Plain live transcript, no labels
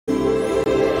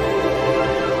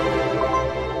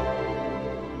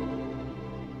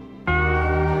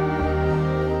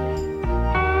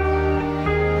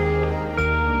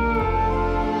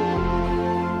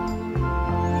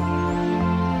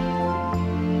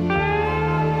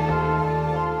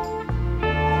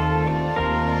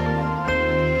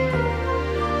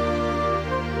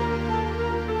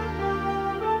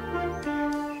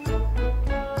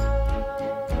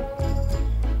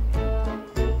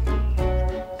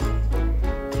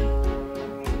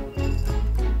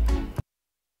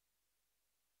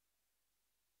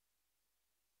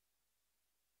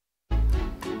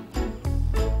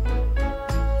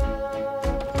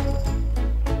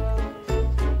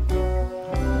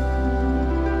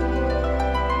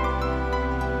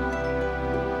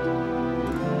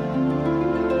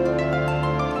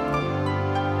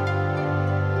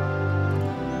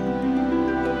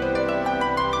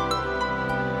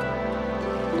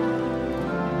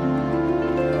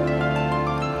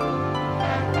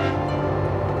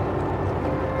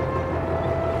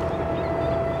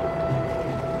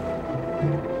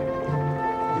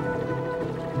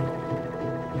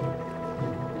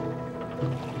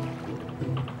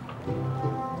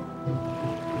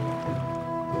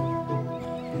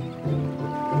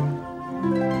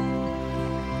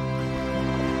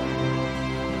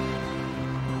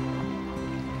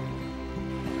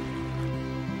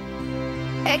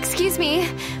Excuse me,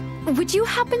 would you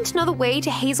happen to know the way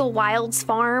to Hazel Wylde's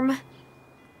farm?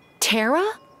 Tara?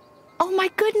 Oh my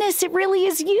goodness, it really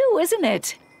is you, isn't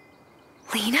it?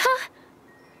 Lena?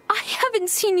 I haven't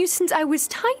seen you since I was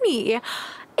tiny.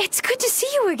 It's good to see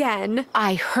you again.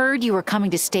 I heard you were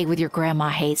coming to stay with your grandma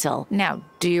Hazel. Now,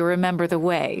 do you remember the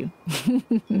way?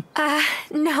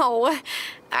 No.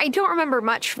 I don't remember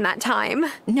much from that time.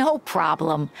 No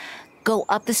problem. Go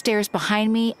up the stairs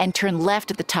behind me and turn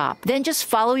left at the top. Then just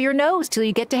follow your nose till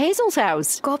you get to Hazel's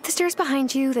house. Go up the stairs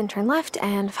behind you, then turn left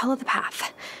and follow the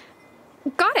path.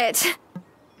 Got it.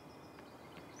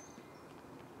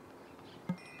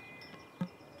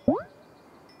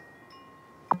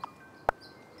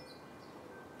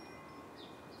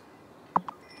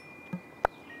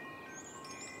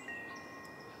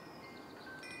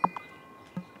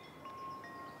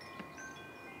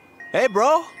 Hey,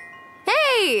 bro.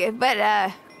 Hey, but,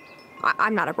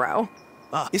 I'm not a bro.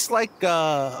 It's like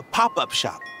a pop-up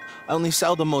shop. I only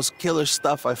sell the most killer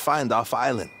stuff I find off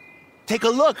island. Take a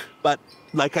look, but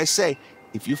like I say,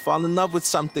 if you fall in love with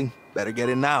something, better get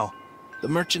it now. The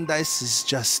merchandise is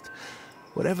just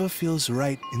whatever feels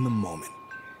right in the moment,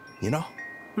 you know?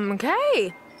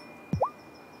 Okay.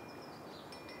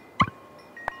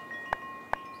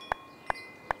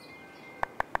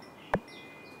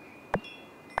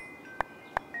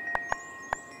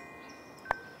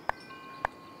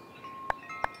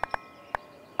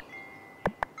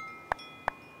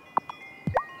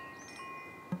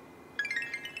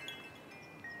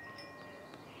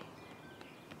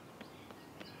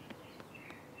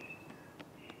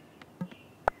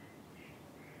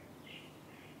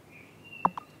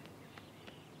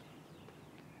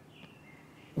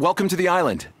 Welcome to the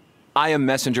island. I am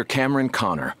Messenger Cameron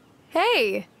Connor.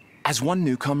 Hey. As one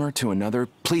newcomer to another,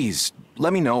 please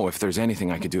let me know if there's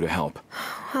anything I could do to help.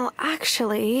 Well,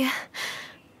 actually,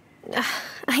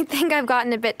 I think I've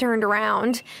gotten a bit turned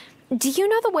around. Do you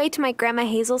know the way to my Grandma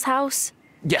Hazel's house?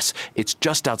 Yes, it's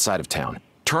just outside of town.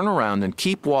 Turn around and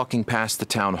keep walking past the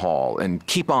town hall and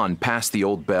keep on past the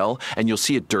old bell and you'll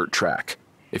see a dirt track.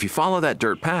 If you follow that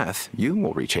dirt path, you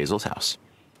will reach Hazel's house.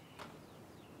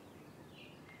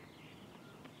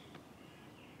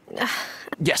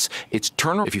 Yes, it's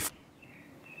turn if you...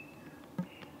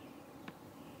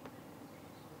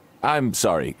 I'm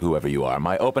sorry, whoever you are.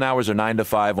 My open hours are 9 to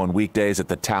 5 on weekdays at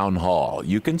the town hall.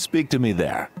 You can speak to me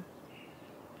there.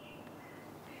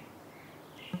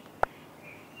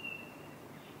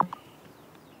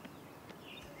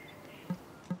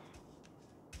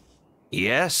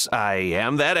 Yes, I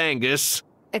am that Angus.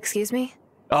 Excuse me?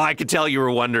 Oh, I could tell you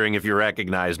were wondering if you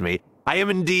recognized me. I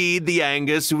am indeed the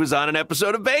Angus who was on an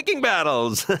episode of Baking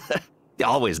Battles.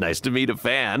 Always nice to meet a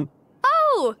fan.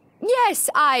 Oh, yes,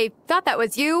 I thought that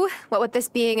was you. What with this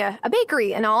being a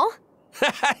bakery and all.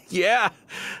 Yeah,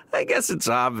 I guess it's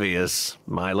obvious.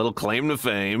 My little claim to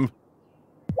fame.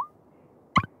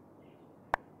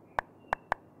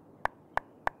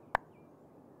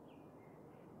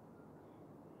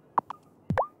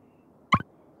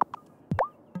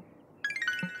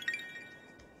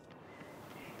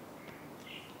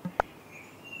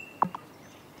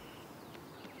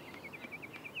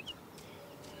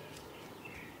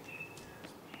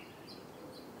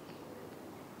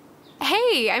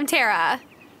 Hey, I'm Tara.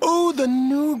 Oh, the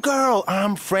new girl.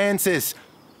 I'm Francis.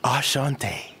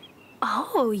 Ashante.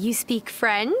 Oh, you speak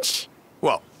French?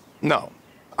 Well, no.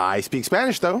 I speak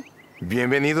Spanish, though.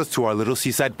 Bienvenidos to our little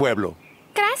seaside pueblo.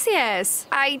 Gracias.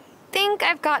 I think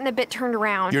I've gotten a bit turned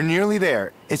around. You're nearly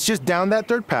there. It's just down that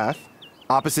dirt path,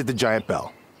 opposite the giant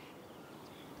bell.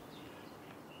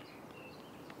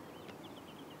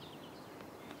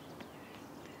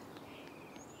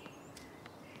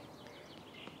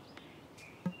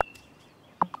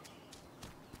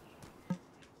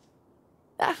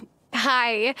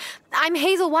 Hi, I'm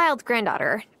Hazel Wylde's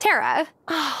granddaughter, Tara.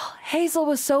 Oh, Hazel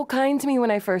was so kind to me when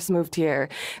I first moved here.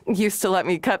 Used to let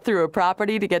me cut through a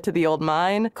property to get to the old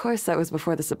mine. Of course, that was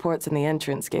before the supports in the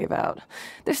entrance gave out.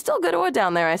 There's still good ore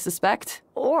down there, I suspect.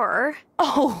 Or?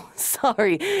 Oh,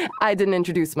 sorry. I didn't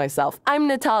introduce myself. I'm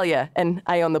Natalia, and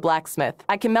I own the blacksmith.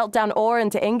 I can melt down ore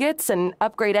into ingots and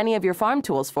upgrade any of your farm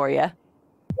tools for you.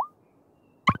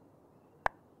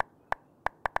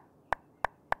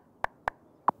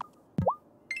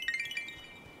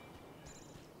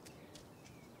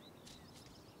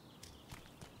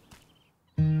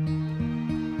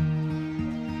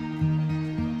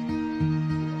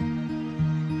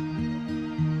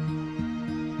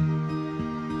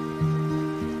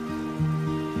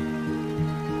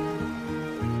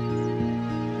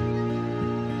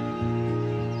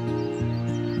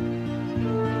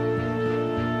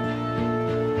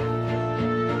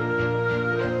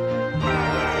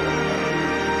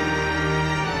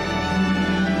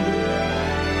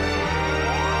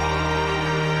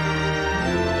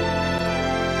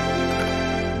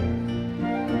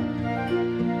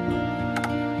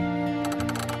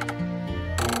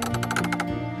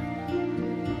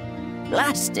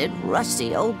 Blasted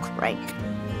rusty old crank.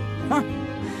 Huh.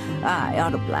 I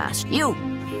ought to blast you.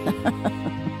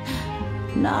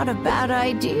 Not a bad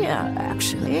idea,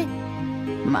 actually.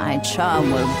 My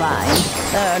charm will bind,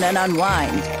 turn, and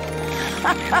unwind.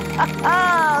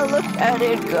 Look at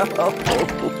it go.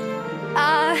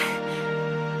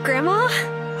 Grandma?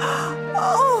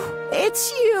 Oh,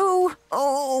 it's you.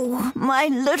 Oh, my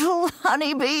little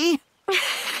honeybee.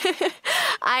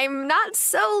 I'm not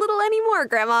so little anymore,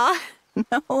 Grandma.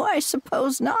 No, I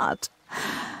suppose not.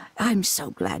 I'm so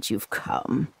glad you've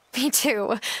come. Me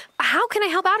too. How can I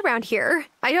help out around here?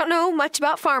 I don't know much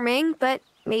about farming, but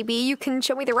maybe you can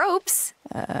show me the ropes.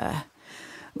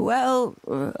 Well,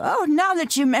 now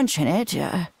that you mention it,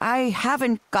 I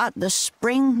haven't got the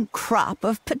spring crop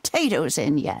of potatoes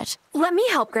in yet. Let me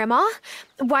help, Grandma.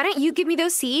 Why don't you give me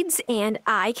those seeds and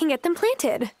I can get them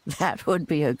planted? That would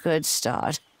be a good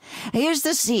start. Here's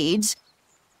the seeds.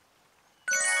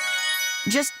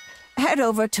 Just head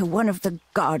over to one of the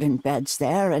garden beds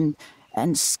there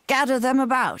and scatter them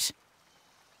about.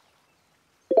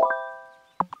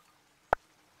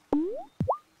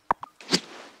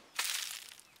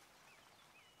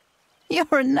 You're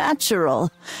a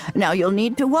natural. Now you'll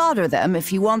need to water them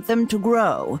if you want them to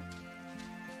grow.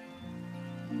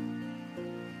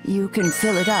 You can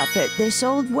fill it up at this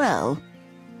old well.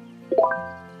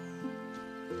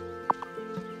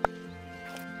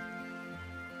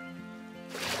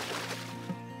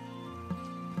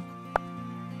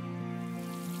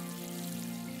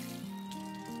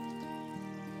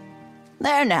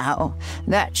 There now,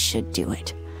 that should do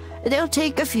it. They'll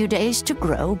take a few days to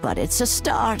grow, but it's a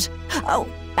start. Oh,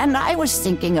 and I was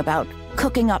thinking about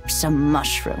cooking up some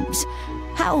mushrooms.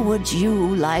 How would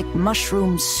you like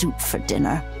mushroom soup for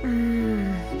dinner?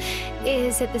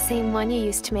 Is it the same one you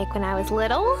used to make when I was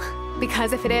little?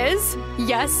 Because if it is,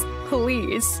 yes,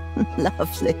 please.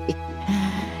 Lovely.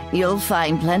 You'll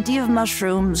find plenty of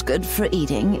mushrooms good for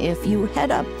eating if you head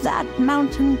up that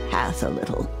mountain path a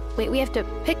little. Wait, we have to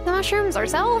pick the mushrooms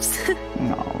ourselves?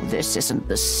 No, this isn't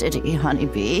the city,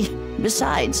 honeybee.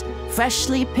 Besides,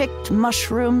 freshly picked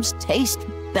mushrooms taste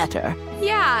better.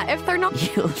 Yeah, if they're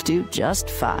not... You'll do just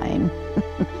fine.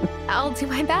 I'll do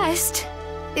my best.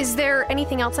 Is there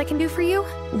anything else I can do for you?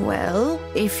 Well,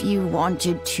 if you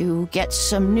wanted to get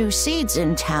some new seeds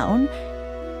in town,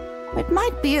 it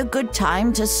might be a good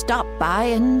time to stop by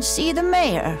and see the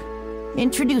mayor.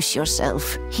 Introduce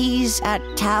yourself. He's at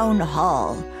Town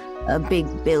Hall, a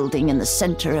big building in the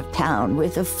center of town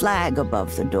with a flag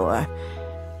above the door.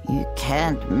 You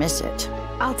can't miss it.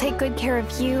 I'll take good care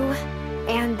of you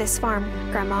and this farm,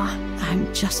 Grandma.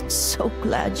 I'm just so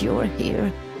glad you're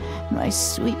here, my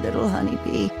sweet little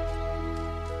honeybee.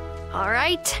 All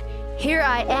right, here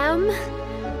I am,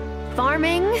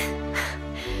 farming.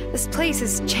 This place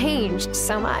has changed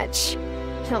so much.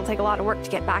 It'll take a lot of work to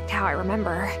get back to how I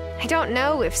remember. I don't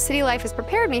know if city life has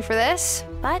prepared me for this,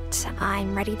 but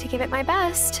I'm ready to give it my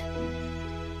best.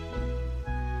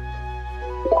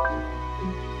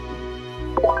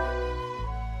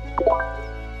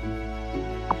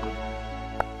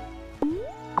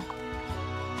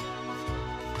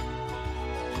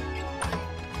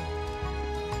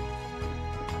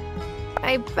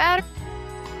 I better...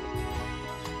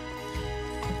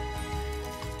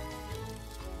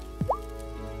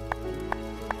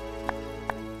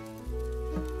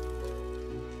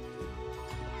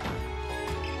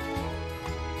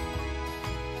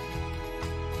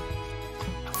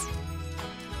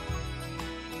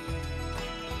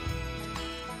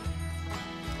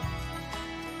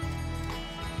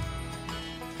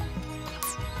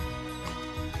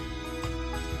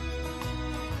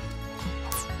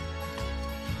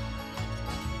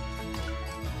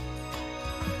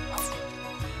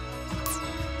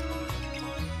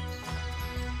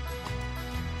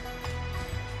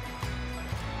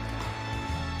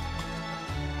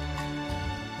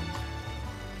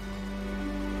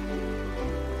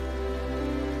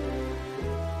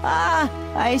 Ah,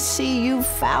 I see you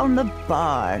found the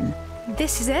barn.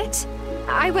 This is it?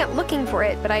 I went looking for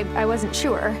it, but I wasn't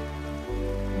sure.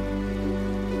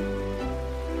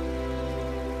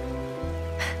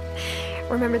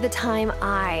 Remember the time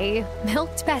I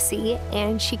milked Bessie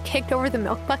and she kicked over the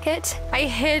milk bucket? I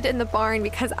hid in the barn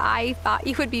because I thought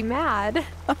you would be mad.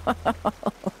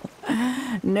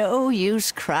 No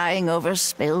use crying over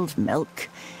spilled milk.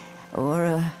 Or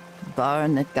a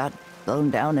barn that got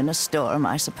blown down in a storm,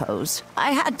 I suppose.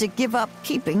 I had to give up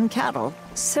keeping cattle.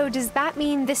 So does that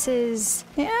mean this is...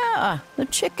 Yeah, the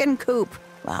chicken coop.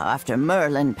 Well, after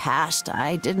Merlin passed,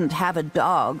 I didn't have a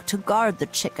dog to guard the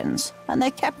chickens, and they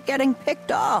kept getting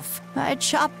picked off. I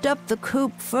chopped up the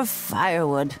coop for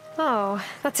firewood. Oh,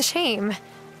 that's a shame.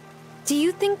 Do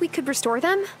you think we could restore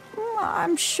them?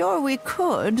 I'm sure we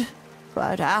could,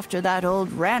 but after that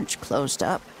old ranch closed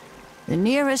up, the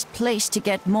nearest place to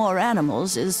get more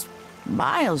animals is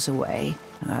miles away.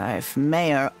 If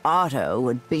Mayor Otto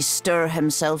would bestir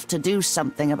himself to do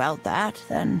something about that,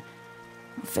 then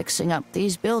fixing up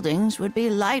these buildings would be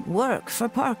light work for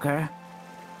Parker.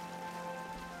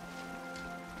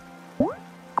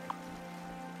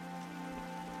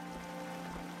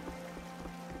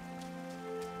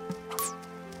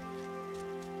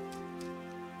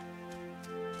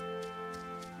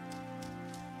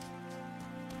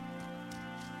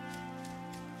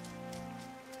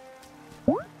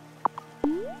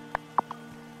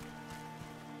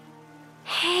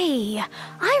 Hey,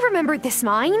 I remembered this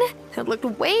mine. It looked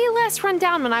way less run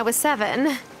down when I was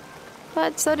 7.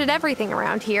 But so did everything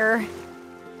around here.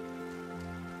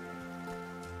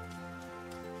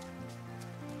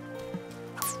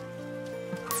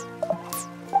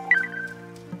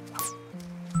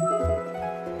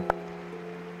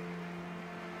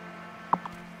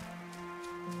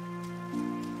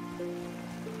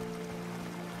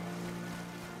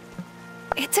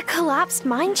 It's a collapsed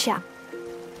mine shaft.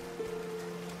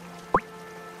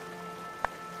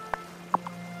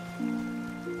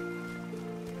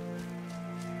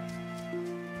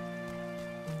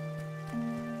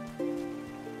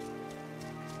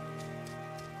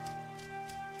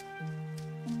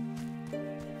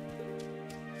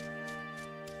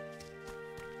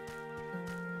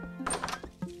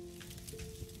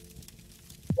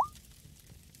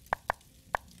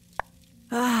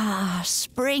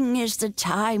 Spring is the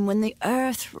time when the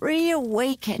earth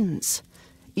reawakens.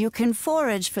 You can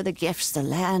forage for the gifts the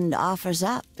land offers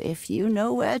up if you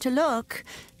know where to look.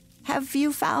 Have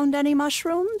you found any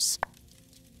mushrooms?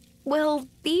 Will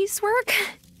these work?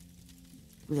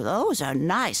 Those are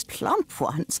nice plump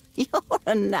ones. You're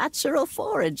a natural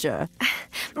forager.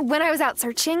 When I was out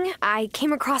searching, I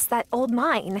came across that old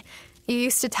mine. You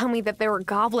used to tell me that there were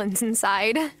goblins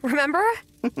inside, remember?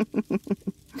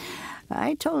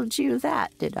 I told you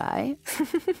that, did I?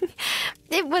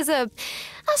 It was a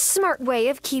smart way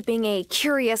of keeping a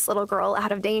curious little girl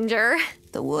out of danger.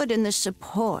 The wood in the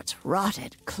supports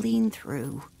rotted clean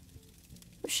through.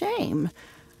 Shame.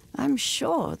 I'm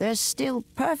sure there's still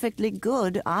perfectly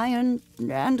good iron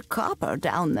and copper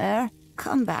down there.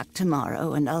 Come back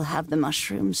tomorrow and I'll have the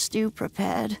mushroom stew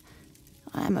prepared.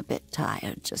 I'm a bit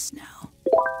tired just now.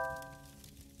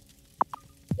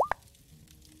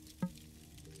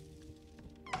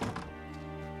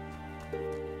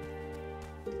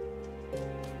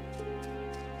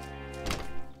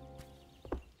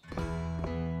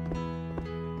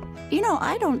 You know,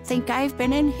 I don't think I've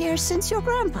been in here since your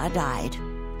grandpa died.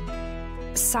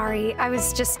 Sorry, I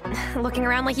was just looking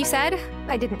around like you said.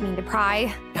 I didn't mean to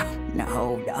pry.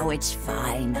 No, it's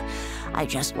fine. I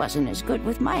just wasn't as good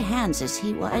with my hands as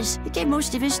he was. I gave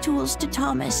most of his tools to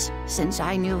Thomas, since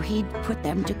I knew he'd put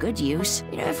them to good use.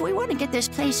 You know, if we want to get this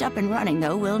place up and running,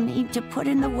 though, we'll need to put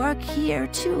in the work here,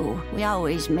 too. We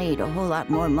always made a whole lot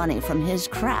more money from his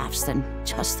crafts than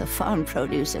just the farm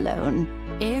produce alone.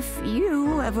 If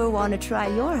you ever want to try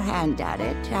your hand at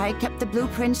it, I kept the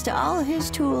blueprints to all his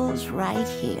tools right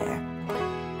here.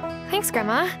 Thanks,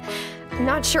 Grandma. I'm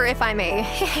not sure if I'm a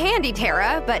handy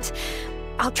Terra, but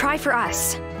I'll try for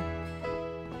us.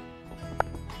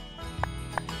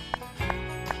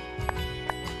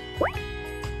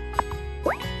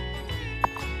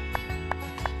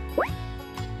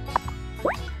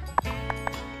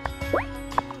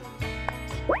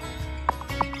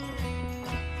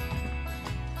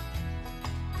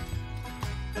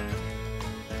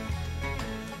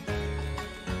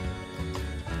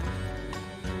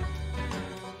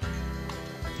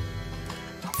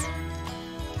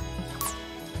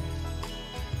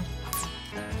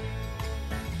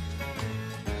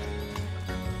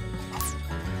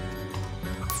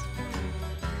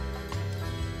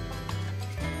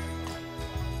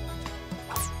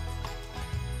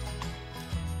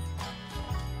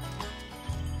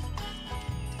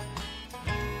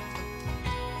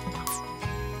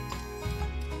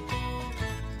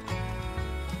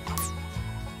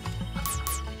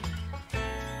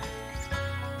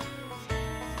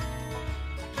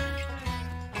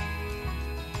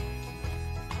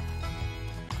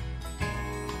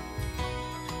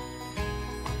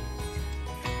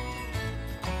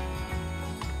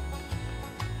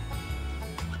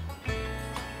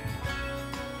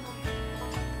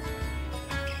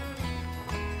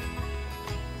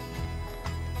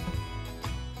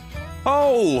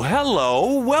 Oh,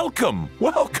 hello. Welcome.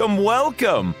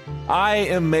 Welcome. I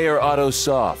am Mayor Otto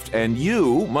Soft, and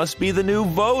you must be the new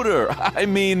voter. I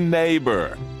mean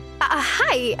neighbor.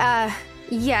 Hi,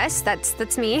 yes,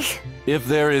 that's me. If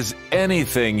there is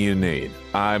anything you need,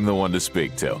 I'm the one to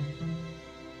speak to.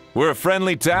 We're a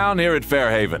friendly town here at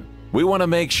Fairhaven. We want to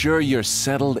make sure you're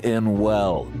settled in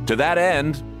well. To that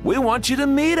end, we want you to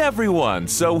meet everyone,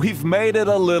 so we've made it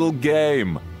a little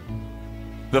game.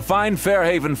 The fine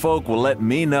Fairhaven folk will let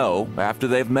me know after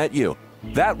they've met you.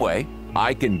 That way,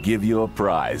 I can give you a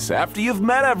prize after you've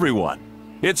met everyone.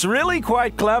 It's really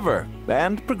quite clever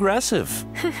and progressive.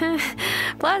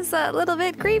 Plus, a little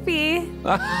bit creepy.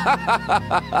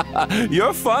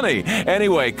 You're funny.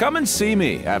 Anyway, come and see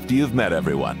me after you've met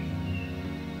everyone.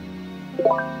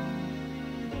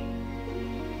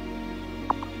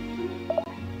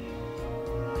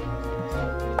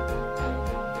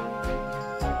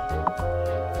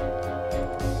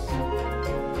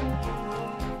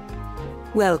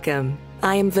 Welcome.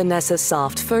 I am Vanessa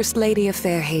Soft, First Lady of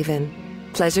Fairhaven.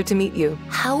 Pleasure to meet you.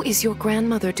 How is your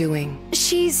grandmother doing?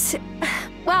 She's...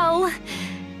 well...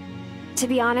 to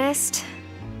be honest,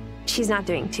 she's not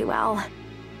doing too well.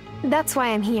 That's why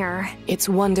I'm here. It's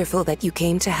wonderful that you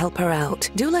came to help her out.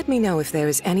 Do let me know if there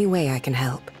is any way I can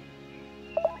help.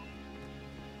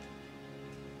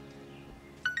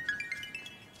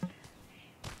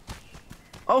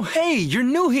 Oh, hey, you're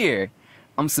new here.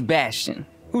 I'm Sebastian.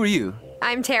 Who are you?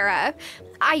 I'm Tara.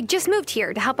 I just moved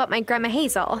here to help out my grandma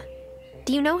Hazel.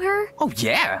 Do you know her? Oh,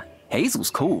 yeah. Hazel's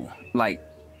cool. Like,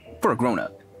 for a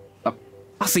grown-up.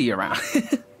 I'll see you around.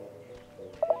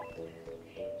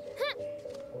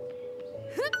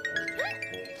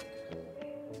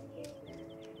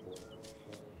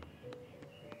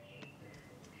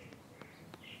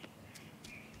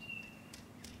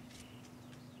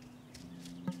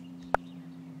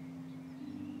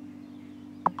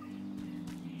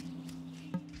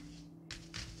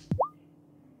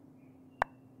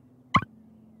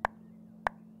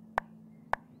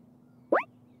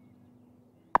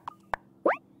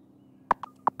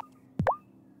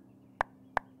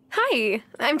 Hi,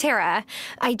 I'm Tara.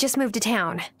 I just moved to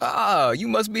town. Ah, you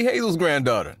must be Hazel's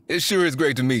granddaughter. It sure is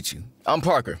great to meet you. I'm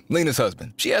Parker, Lena's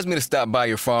husband. She asked me to stop by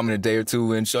your farm in a day or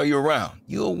two and show you around.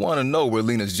 You'll want to know where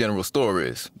Lena's general store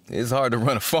is. It's hard to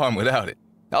run a farm without it.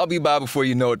 I'll be by before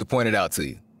you know it to point it out to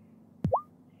you.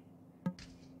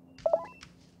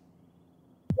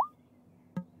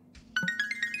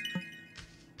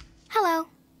 Hello.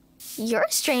 You're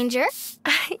a stranger.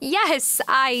 Yes,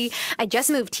 I just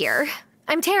moved here.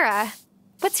 I'm Tara.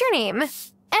 What's your name?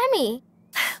 Emmy.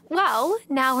 Well,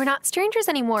 now we're not strangers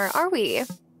anymore, are we?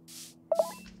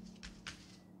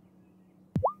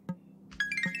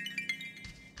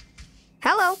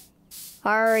 Hello.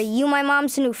 Are you my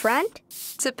mom's new friend?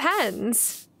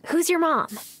 Depends. Who's your mom?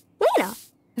 Lena.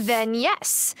 Then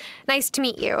yes. Nice to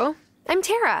meet you. I'm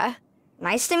Tara.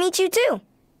 Nice to meet you too.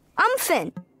 I'm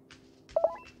Finn.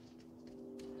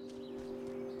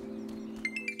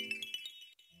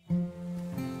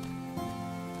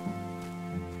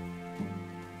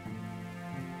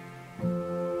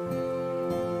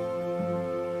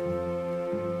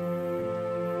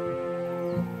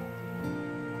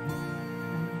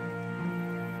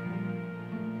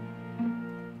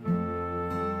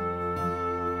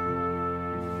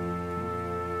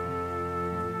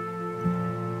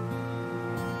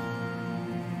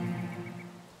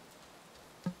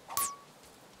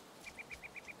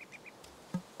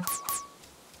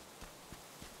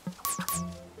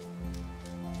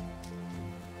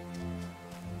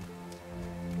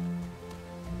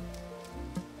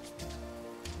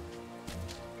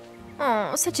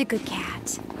 Oh, such a good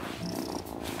cat.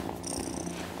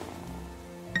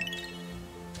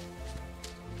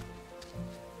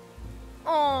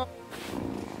 Oh.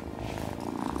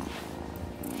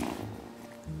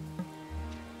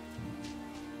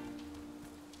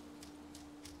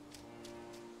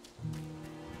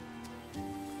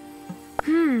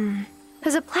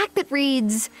 There's a plaque that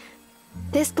reads,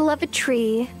 "This beloved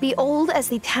tree be old as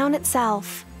the town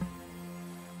itself."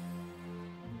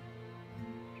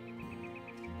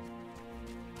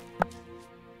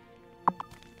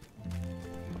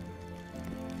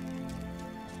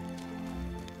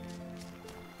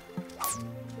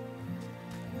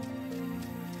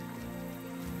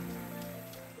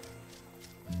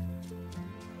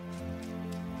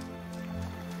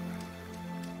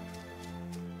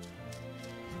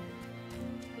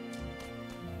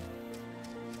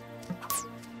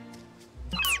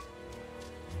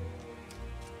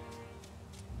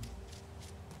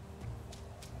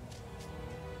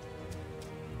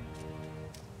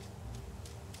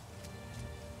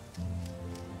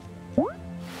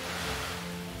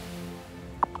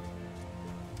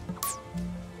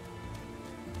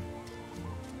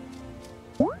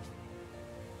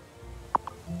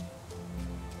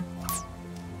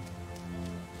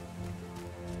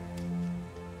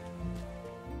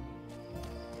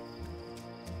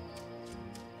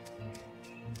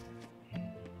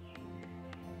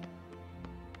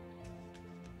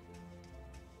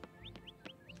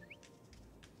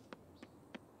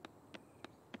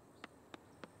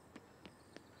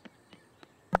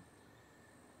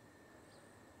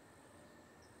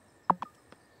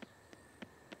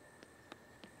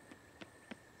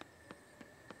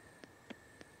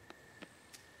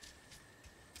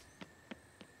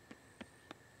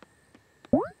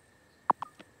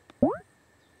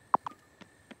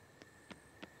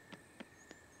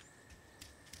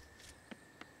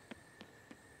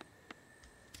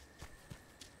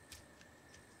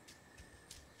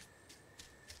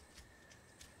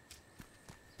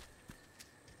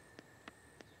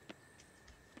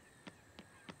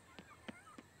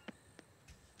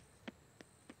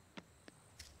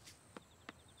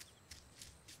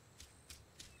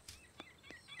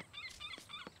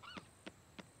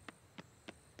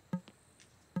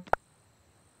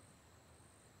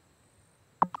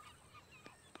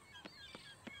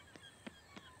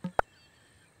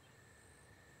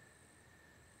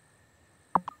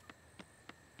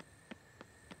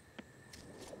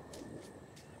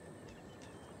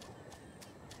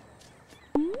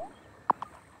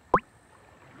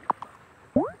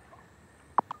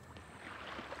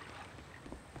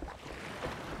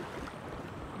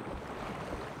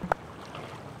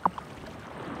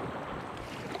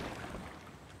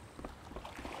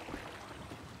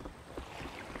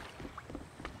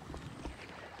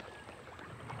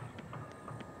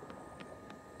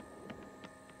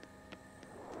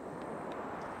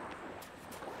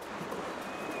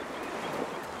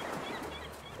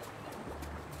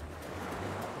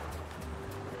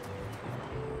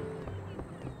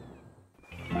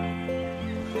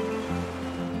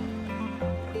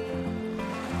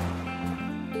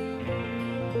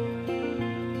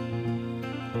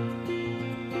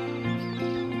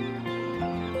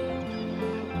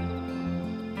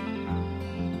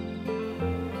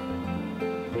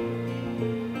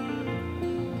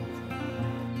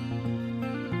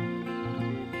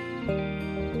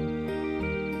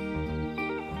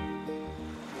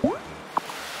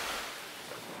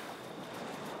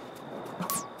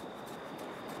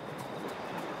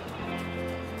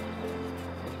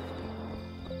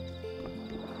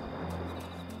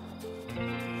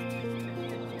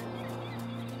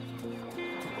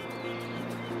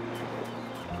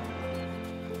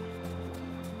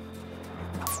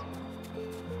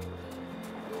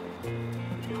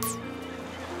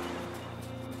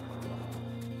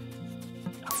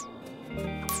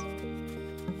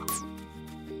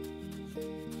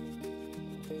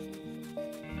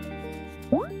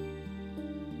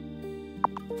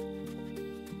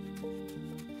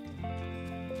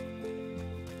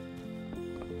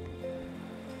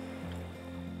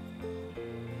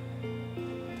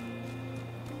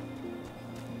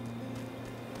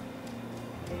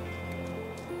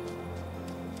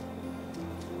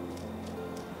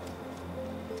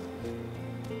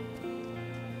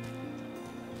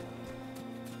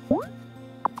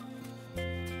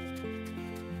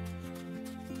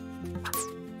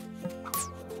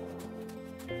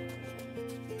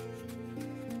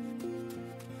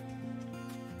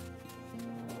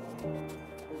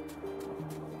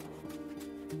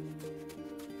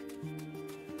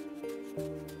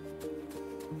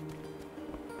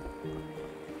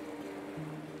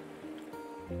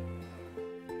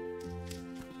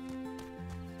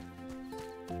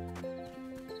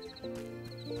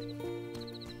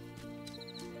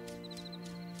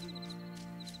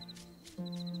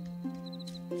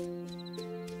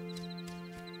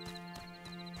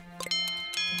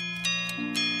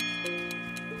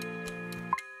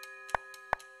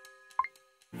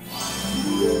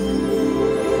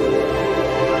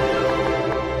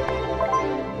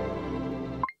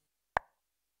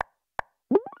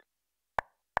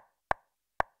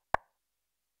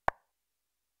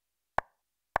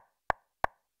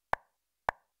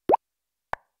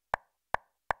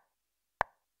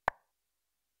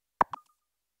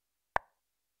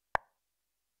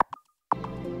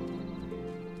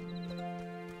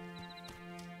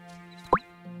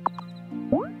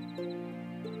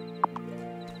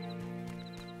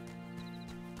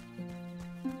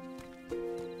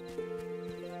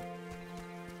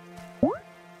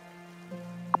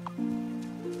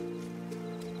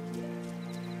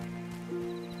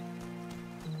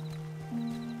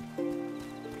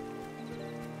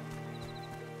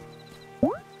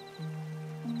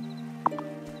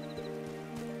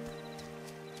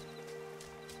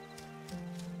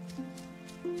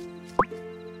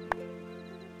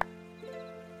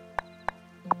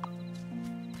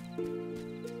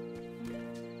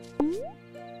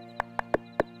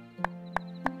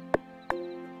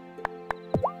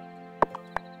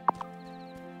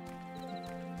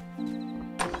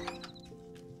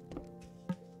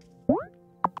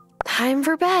 Time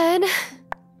for bed.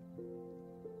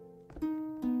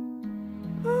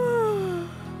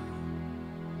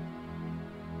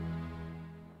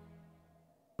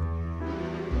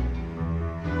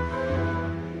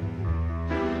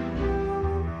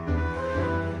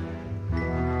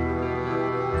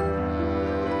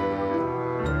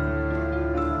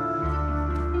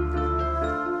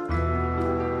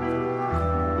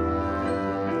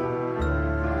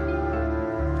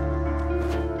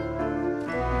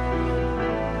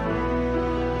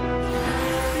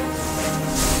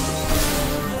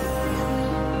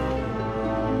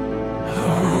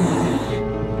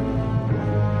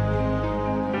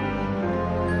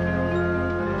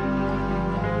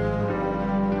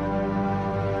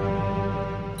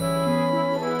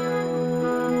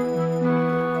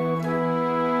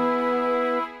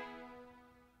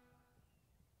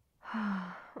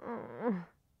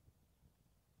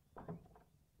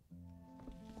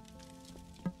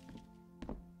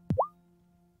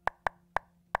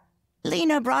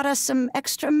 Lena brought us some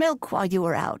extra milk while you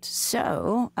were out,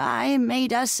 so I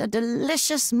made us a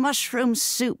delicious mushroom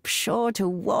soup sure to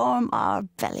warm our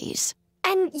bellies.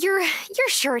 And you're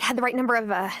sure it had the right number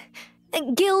of,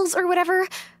 gills or whatever?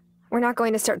 We're not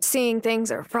going to start seeing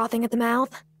things or frothing at the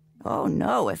mouth? Oh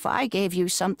no, if I gave you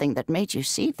something that made you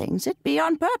see things, it'd be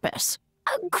on purpose.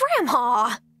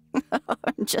 Grandma!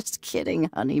 I'm just kidding,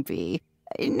 honeybee.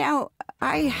 Now,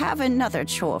 I have another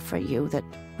chore for you that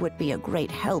would be a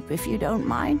great help if you don't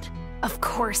mind. Of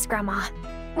course, Grandma.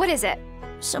 What is it?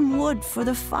 Some wood for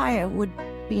the fire would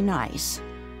be nice.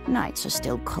 Nights are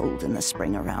still cold in the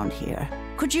spring around here.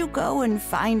 Could you go and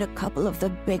find a couple of the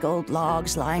big old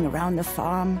logs lying around the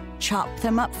farm, chop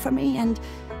them up for me, and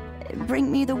bring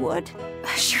me the wood?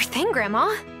 Sure thing,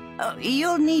 Grandma.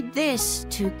 You'll need this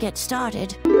to get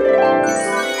started.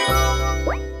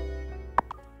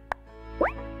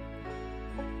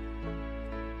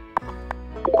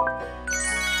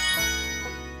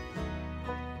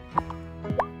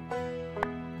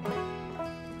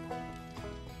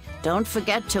 Don't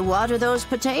forget to water those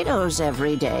potatoes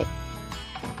every day.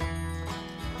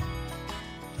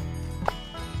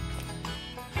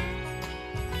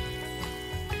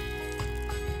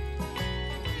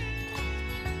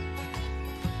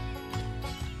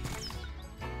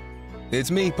 It's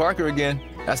me, Parker again.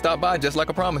 I stopped by just like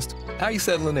I promised. How you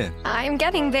settling in? I'm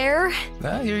getting there.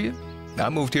 I hear you. I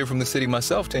moved here from the city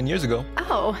myself 10 years ago.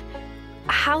 Oh.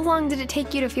 How long did it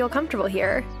take you to feel comfortable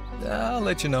here? I'll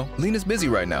let you know. Lena's busy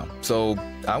right now, so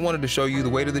I wanted to show you the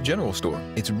way to the general store.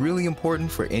 It's really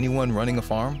important for anyone running a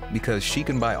farm because she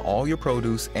can buy all your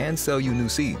produce and sell you new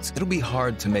seeds. It'll be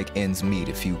hard to make ends meet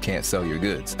if you can't sell your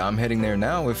goods. I'm heading there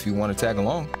now if you want to tag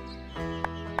along.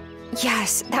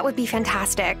 Yes, that would be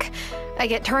fantastic. I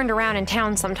get turned around in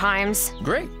town sometimes.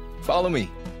 Great. Follow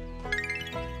me.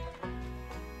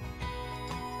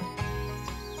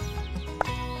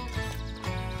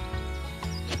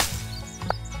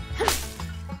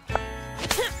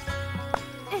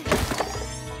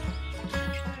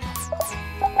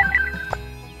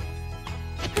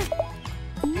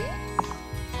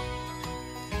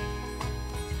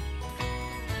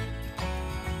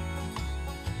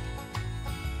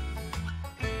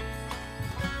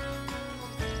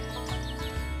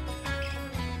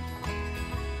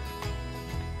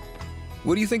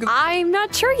 What do you think of— I'm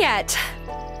not sure yet.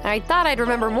 I thought I'd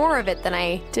remember more of it than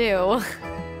I do.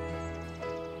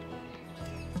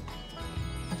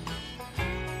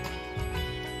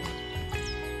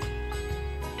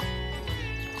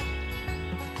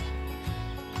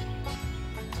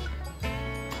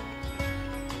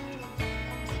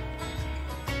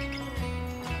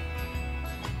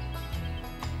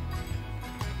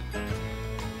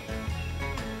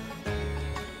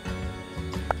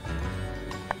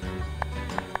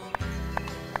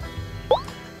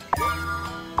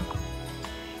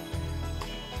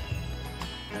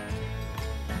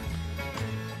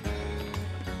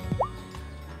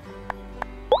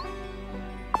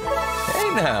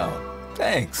 Now,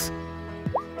 thanks.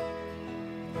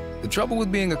 The trouble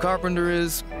with being a carpenter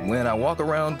is when I walk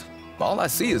around, all I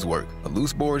see is work. A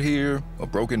loose board here, a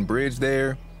broken bridge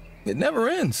there. It never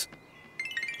ends.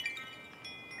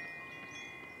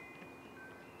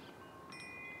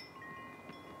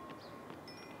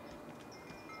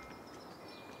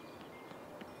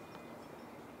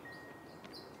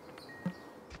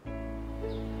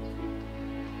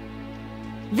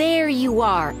 There you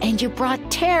are, and you brought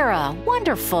Tara.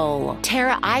 Wonderful.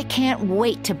 Tara, I can't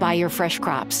wait to buy your fresh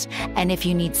crops. And if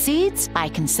you need seeds, I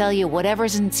can sell you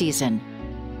whatever's in season.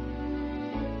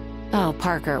 Oh,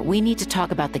 Parker, we need to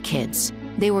talk about the kids.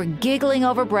 They were giggling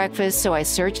over breakfast, so I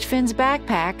searched Finn's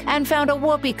backpack and found a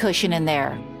whoopee cushion in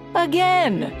there.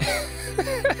 Again.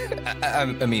 I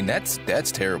mean, that's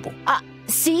terrible.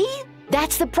 See?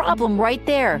 That's the problem right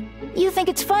there. You think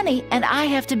it's funny, and I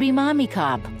have to be mommy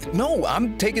cop. No,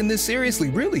 I'm taking this seriously,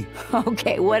 really.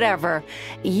 Okay, whatever.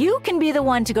 You can be the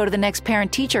one to go to the next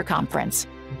parent-teacher conference.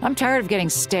 I'm tired of getting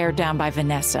stared down by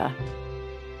Vanessa.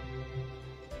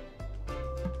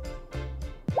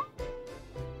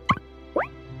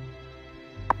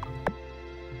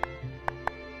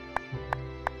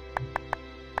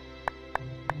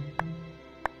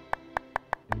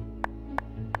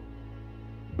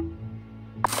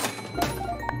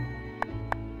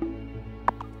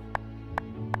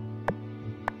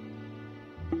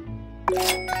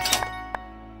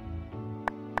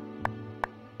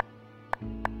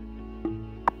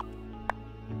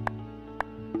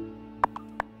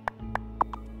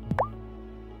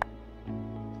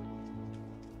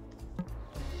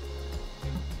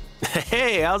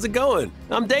 Hey, how's it going?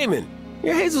 I'm Damon.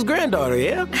 You're Hazel's granddaughter,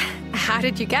 yeah? How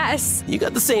did you guess? You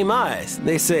got the same eyes.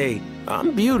 They say,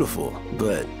 I'm beautiful,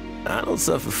 but I don't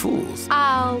suffer fools.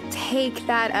 I'll take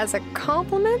that as a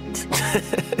compliment.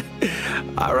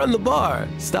 I run the bar.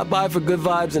 Stop by for good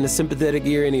vibes and a sympathetic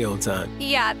ear any old time.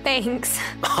 Yeah, thanks.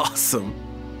 Awesome.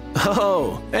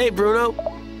 Oh, hey, Bruno.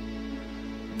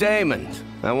 Damon,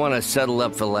 I want to settle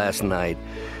up for last night.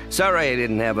 Sorry I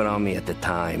didn't have it on me at the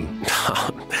time.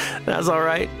 That's all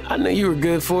right. I knew you were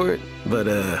good for it, but,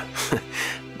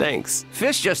 thanks.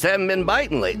 Fish just haven't been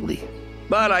biting lately.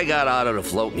 But I got Otto to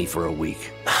float me for a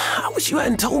week. I wish you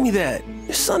hadn't told me that.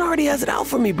 Your son already has it out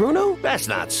for me, Bruno. That's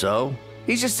not so.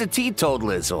 He's just a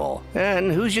teetotaler is all.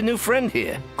 And who's your new friend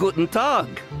here? Guten Tag.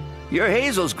 You're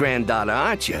Hazel's granddaughter,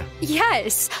 aren't you?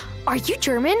 Yes. Are you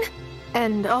German?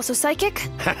 And also psychic?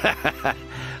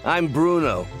 I'm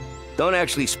Bruno. Don't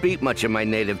actually speak much of my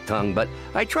native tongue, but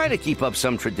I try to keep up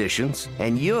some traditions.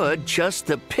 And you're just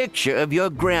a picture of your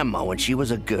grandma when she was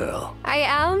a girl. I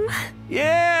am?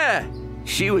 Yeah!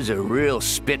 She was a real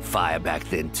spitfire back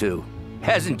then, too.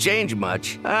 Hasn't changed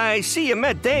much. I see you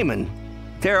met Damon.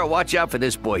 Tara, watch out for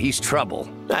this boy. He's trouble.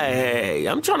 Hey,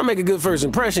 I'm trying to make a good first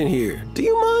impression here. Do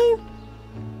you mind?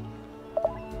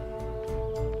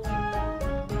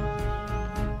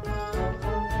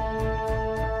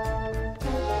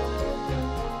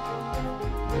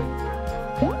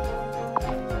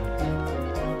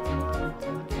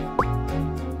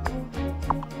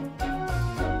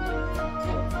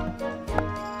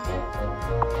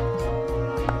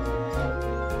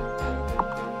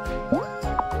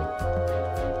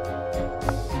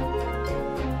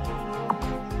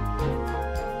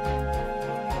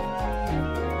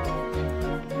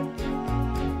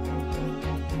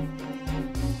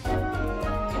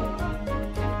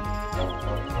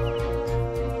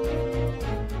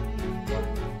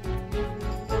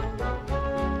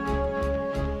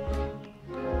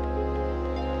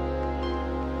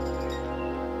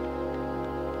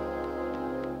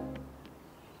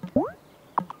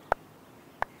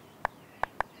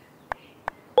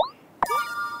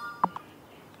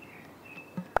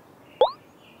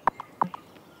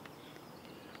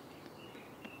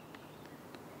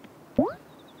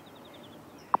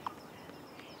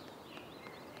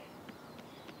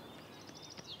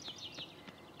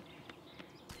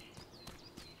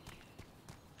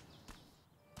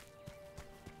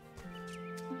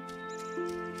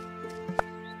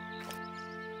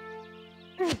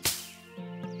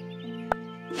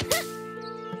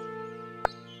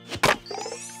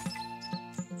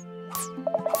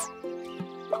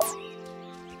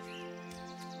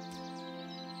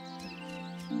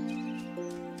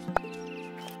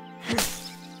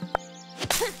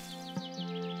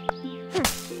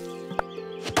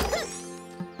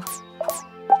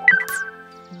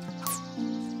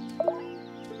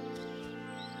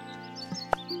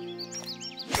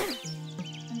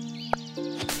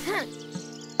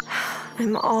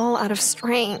 I'm all out of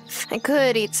strength. I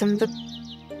could eat some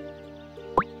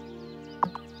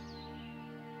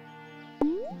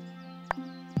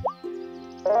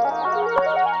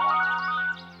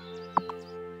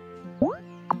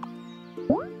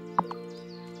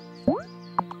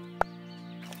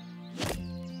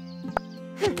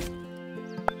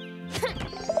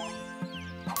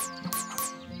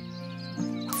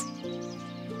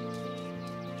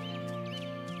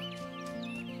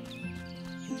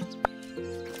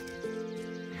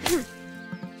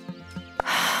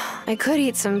I could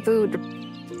eat some food.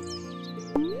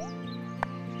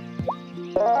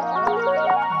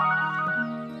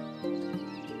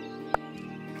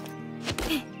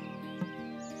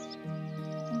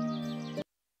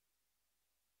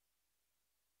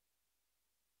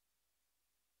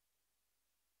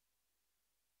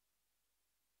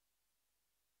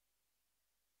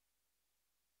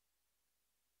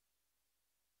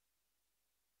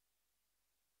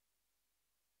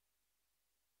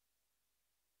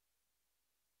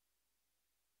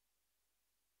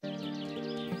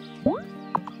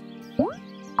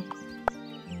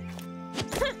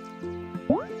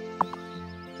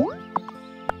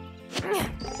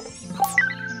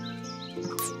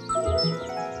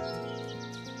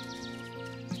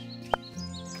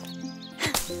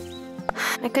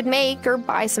 I could make or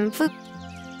buy some food.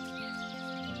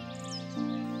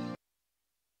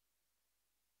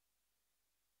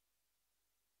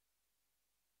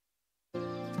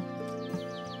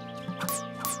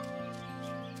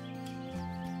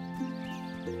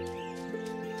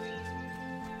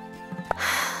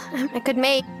 I could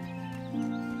make.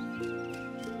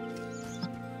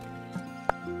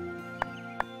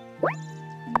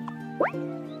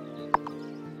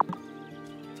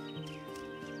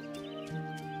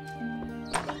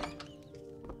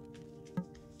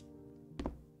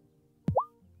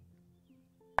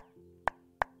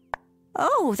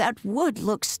 Oh, that wood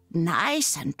looks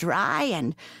nice and dry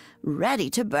and ready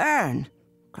to burn.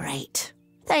 Great.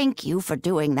 Thank you for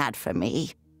doing that for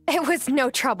me. It was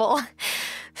no trouble.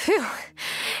 Phew.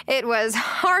 It was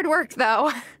hard work,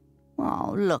 though.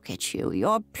 Oh, look at you.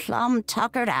 You're plumb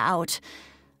tuckered out.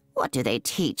 What do they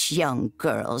teach young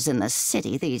girls in the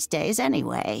city these days,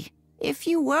 anyway? If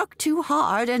you work too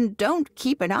hard and don't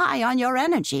keep an eye on your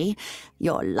energy,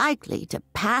 you're likely to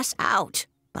pass out.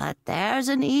 But there's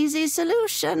an easy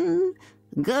solution.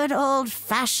 Good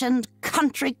old-fashioned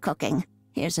country cooking.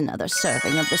 Here's another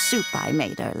serving of the soup I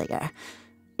made earlier.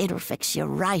 It'll fix you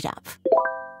right up.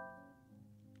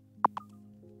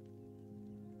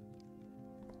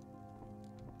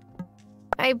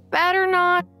 I better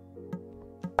not.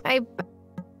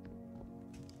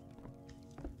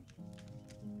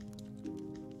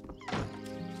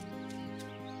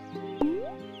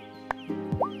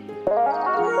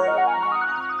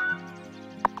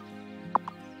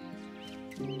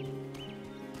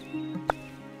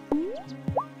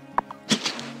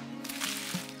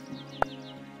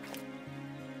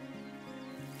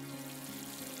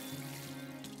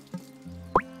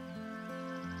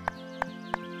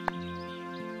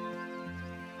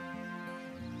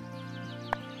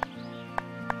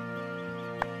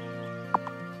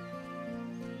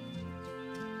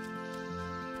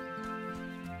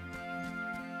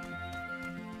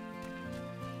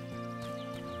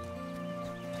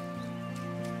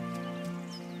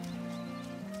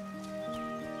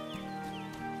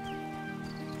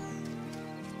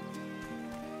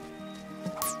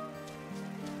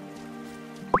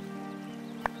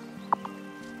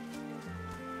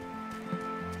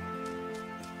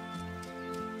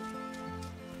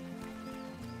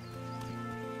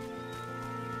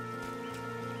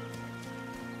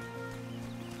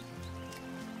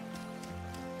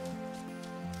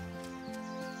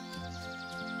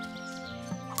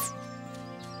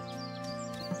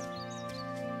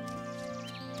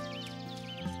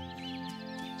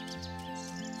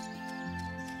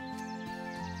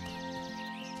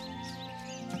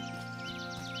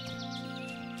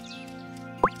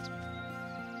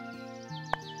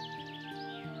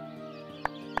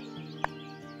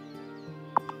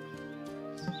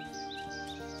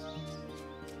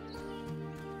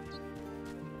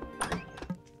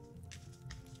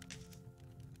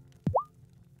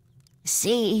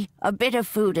 See, a bit of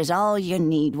food is all you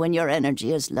need when your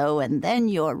energy is low, and then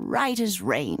you're right as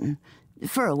rain.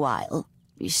 For a while.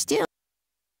 You still...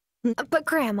 But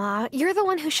Grandma, you're the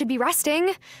one who should be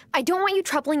resting. I don't want you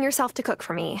troubling yourself to cook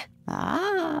for me.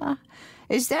 Ah,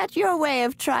 is that your way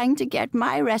of trying to get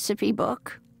my recipe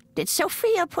book? Did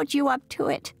Sophia put you up to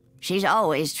it? She's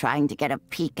always trying to get a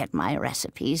peek at my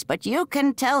recipes, but you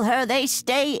can tell her they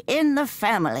stay in the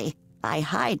family. I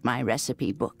hide my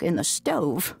recipe book in the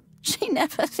stove. She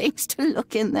never thinks to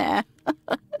look in there.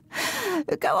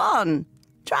 Go on,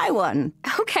 try one.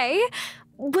 Okay.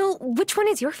 Well, which one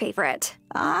is your favorite?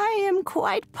 I am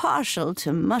quite partial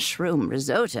to mushroom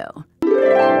risotto.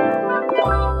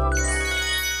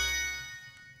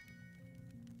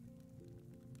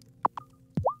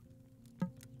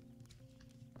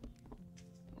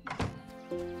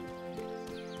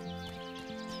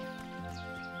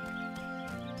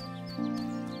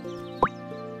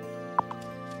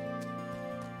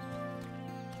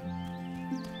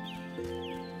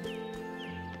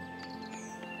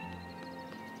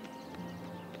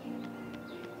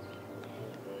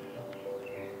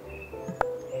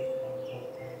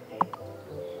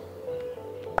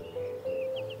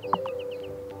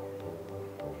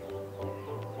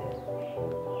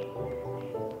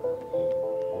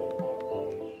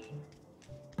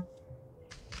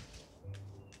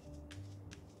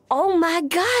 Oh my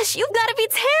gosh, you've got to be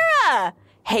Tara!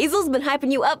 Hazel's been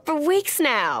hyping you up for weeks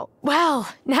now.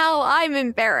 Well, now I'm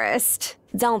embarrassed.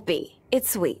 Don't be.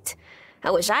 It's sweet.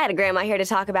 I wish I had a grandma here to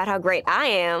talk about how great I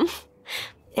am.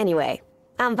 Anyway,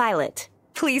 I'm Violet.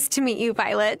 Pleased to meet you,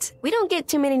 Violet. We don't get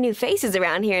too many new faces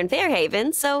around here in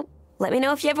Fairhaven, so let me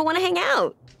know if you ever want to hang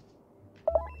out.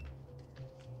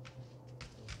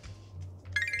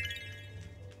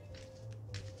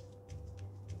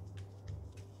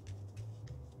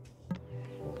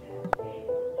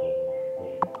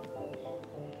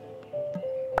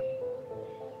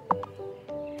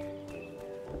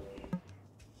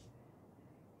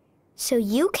 So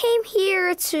you came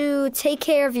here to take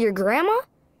care of your grandma?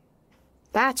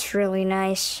 That's really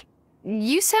nice.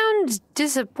 You sound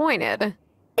disappointed.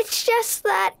 It's just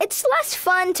that it's less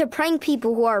fun to prank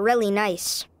people who are really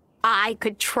nice. I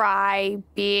could try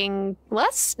being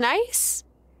less nice.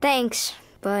 Thanks,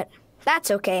 but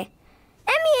that's okay.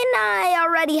 Emmy and I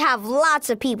already have lots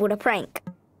of people to prank.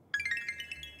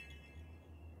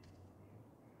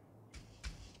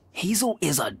 Hazel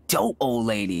is a dope old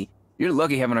lady. You're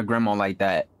lucky having a grandma like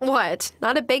that. What?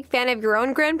 Not a big fan of your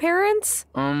own grandparents?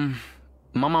 My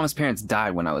mom's parents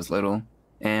died when I was little,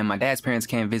 and my dad's parents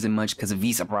can't visit much because of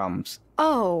visa problems.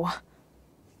 Oh.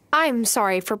 I'm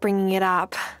sorry for bringing it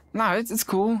up. Nah, it's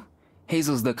cool.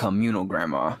 Hazel's the communal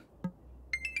grandma.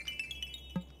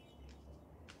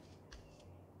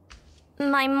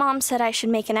 My mom said I should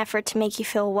make an effort to make you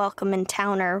feel welcome in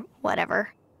town or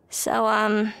whatever.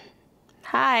 So,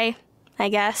 hi, I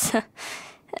guess.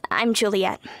 I'm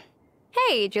Juliet.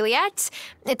 Hey, Juliet.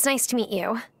 It's nice to meet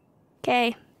you.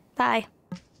 Okay, bye.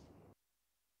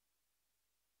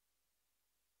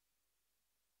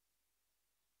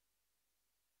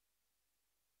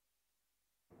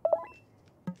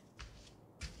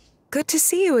 Good to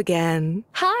see you again.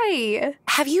 Hi.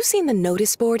 Have you seen the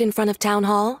notice board in front of Town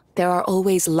Hall? There are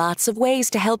always lots of ways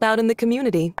to help out in the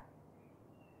community.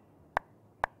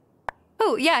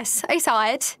 Oh, yes, I saw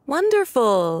it.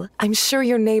 Wonderful. I'm sure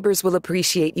your neighbors will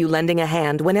appreciate you lending a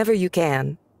hand whenever you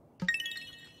can.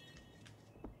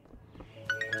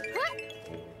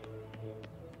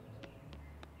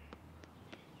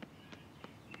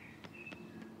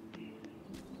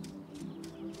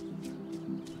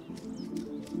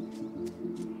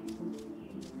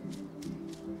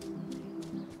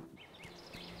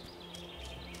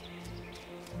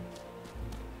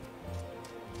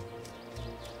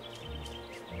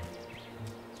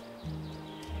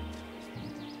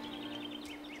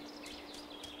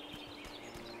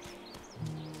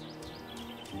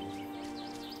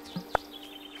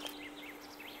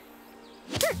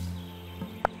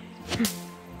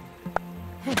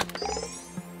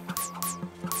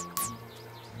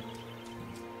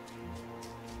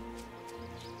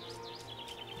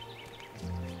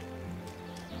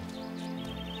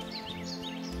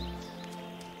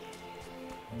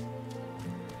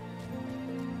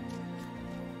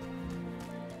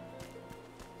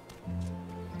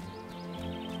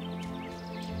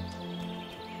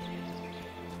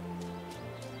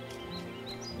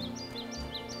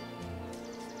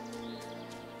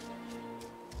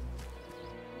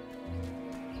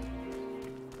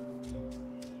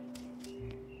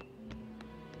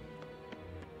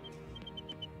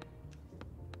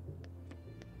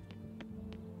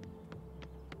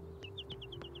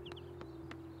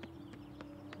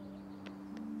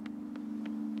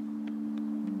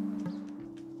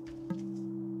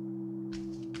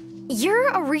 You're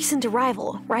a recent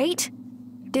arrival, right?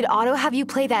 Did Otto have you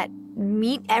play that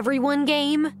meet everyone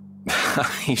game?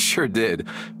 He sure did.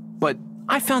 But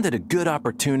I found it a good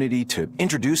opportunity to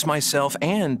introduce myself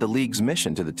and the League's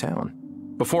mission to the town.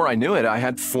 Before I knew it, I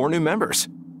had 4 new members.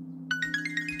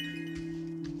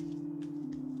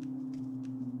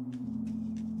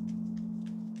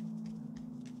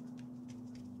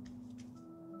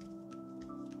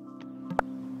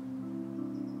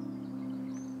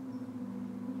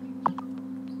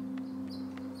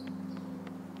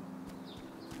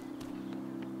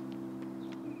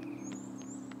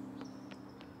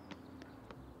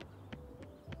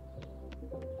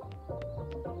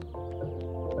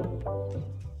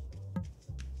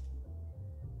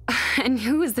 And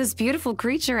who is this beautiful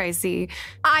creature I see?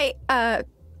 I'm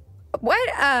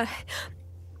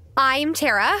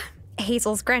Tara,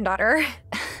 Hazel's granddaughter.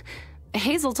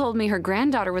 Hazel told me her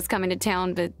granddaughter was coming to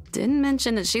town, but didn't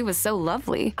mention that she was so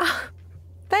lovely.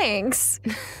 Thanks.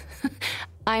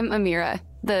 I'm Amira,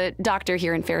 the doctor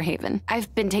here in Fairhaven.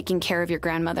 I've been taking care of your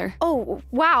grandmother. Oh,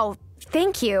 wow.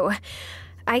 Thank you.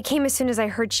 I came as soon as I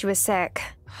heard she was sick.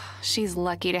 She's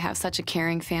lucky to have such a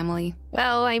caring family.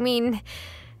 Well, I mean,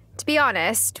 to be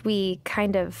honest, we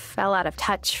kind of fell out of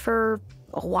touch for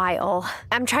a while.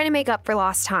 I'm trying to make up for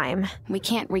lost time. We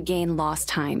can't regain lost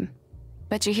time.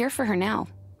 But you're here for her now.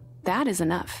 That is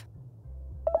enough.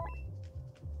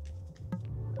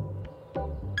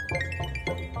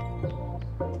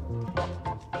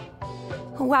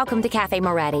 Welcome to Cafe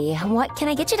Moretti. What can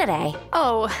I get you today?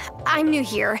 Oh, I'm new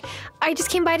here. I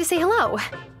just came by to say hello.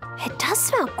 It does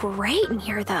smell great in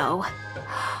here, though.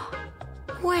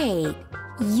 Wait,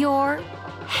 you're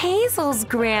Hazel's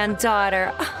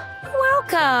granddaughter.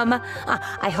 Welcome.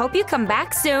 I hope you come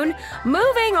back soon.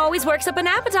 Moving always works up an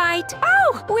appetite.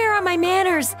 Oh, where are my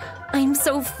manners? I'm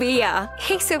Sophia.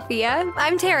 Hey, Sophia.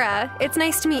 I'm Tara. It's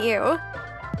nice to meet you.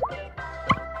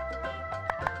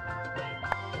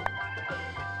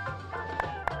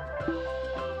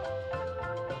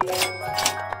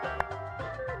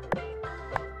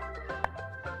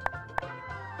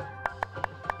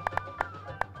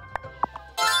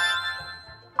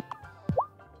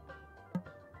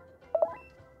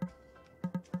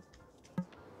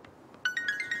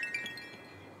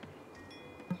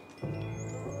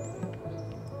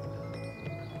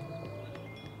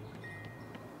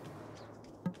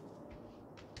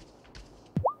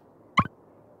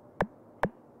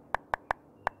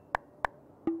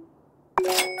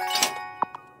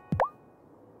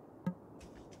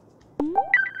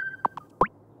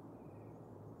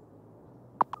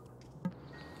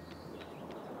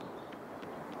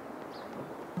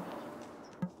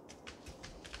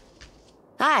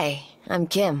 Hi, I'm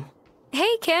Kim.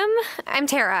 Hey, Kim. I'm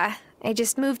Tara. I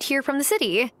just moved here from the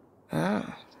city. Oh,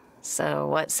 so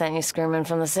what sent you screaming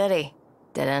from the city?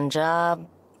 Dead-end job?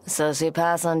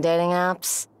 Sociopaths on dating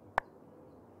apps?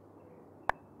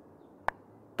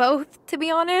 Both, to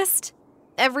be honest.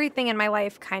 Everything in my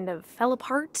life kind of fell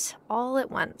apart all at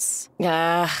once.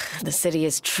 The city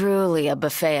is truly a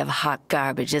buffet of hot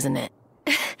garbage, isn't it?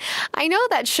 I know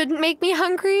that shouldn't make me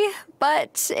hungry,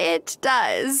 but it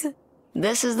does.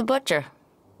 This is the butcher.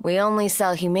 We only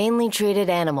sell humanely treated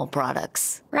animal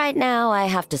products. Right now, I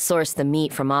have to source the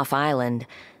meat from off-island,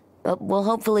 but we'll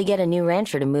hopefully get a new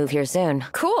rancher to move here soon.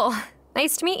 Cool.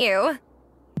 Nice to meet you.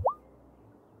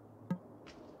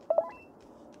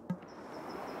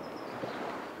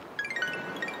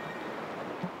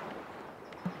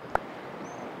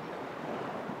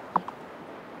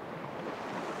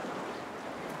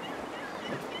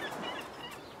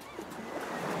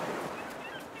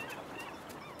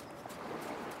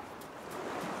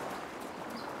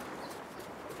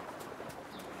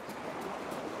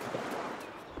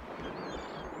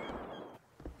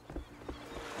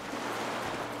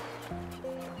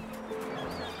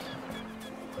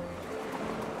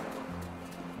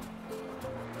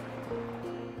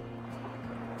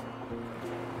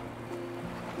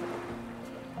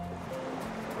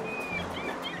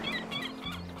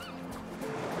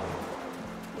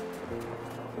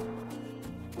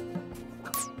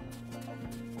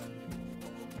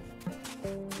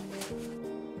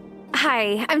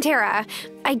 Hi, I'm Tara.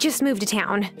 I just moved to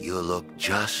town. You look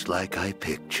just like I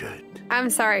pictured. I'm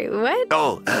sorry, what?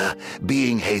 Oh,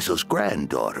 being Hazel's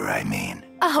granddaughter, I mean.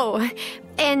 Oh,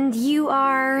 and you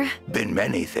are? Been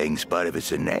many things, but if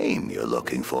it's a name you're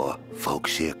looking for,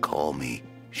 folks here call me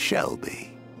Shelby.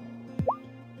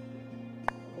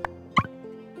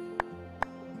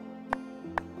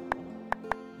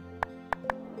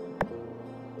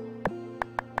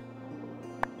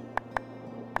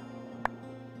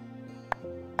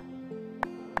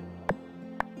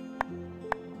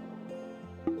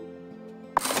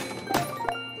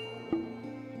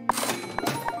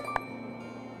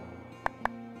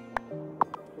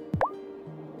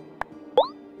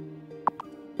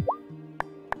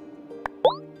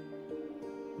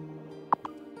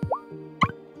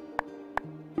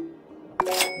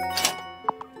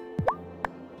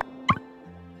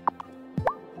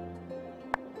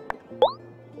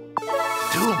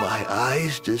 Do my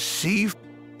eyes deceive?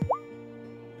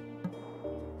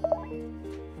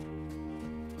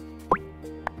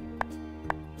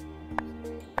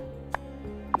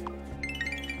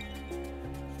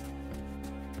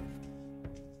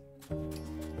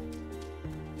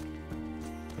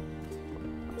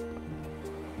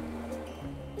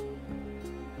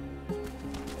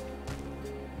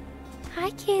 Hi,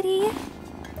 kitty.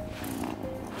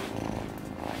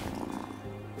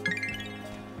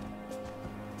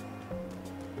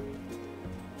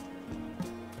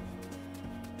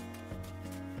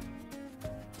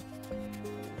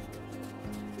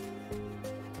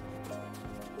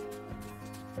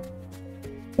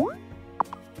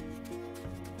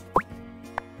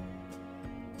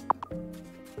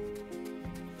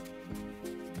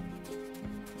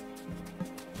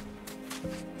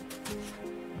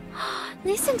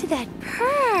 Listen to that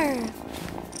purr.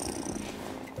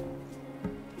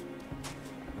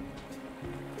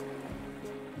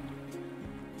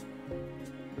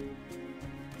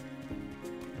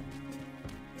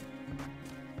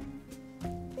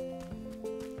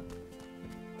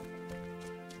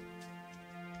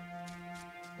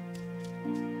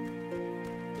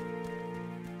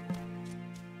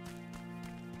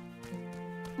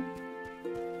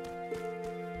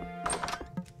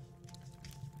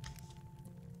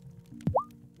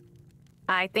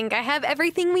 I think I have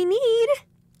everything we need.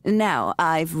 Now,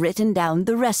 I've written down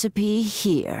the recipe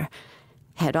here.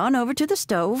 Head on over to the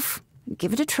stove.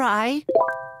 Give it a try.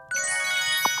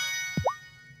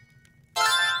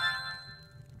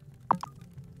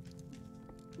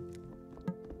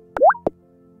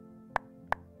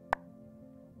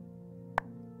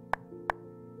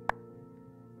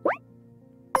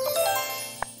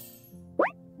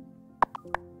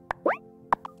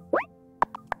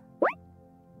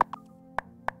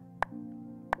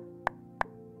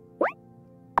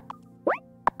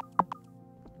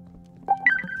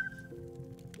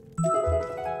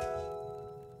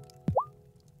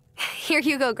 Here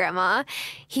you go, Grandma.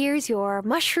 Here's your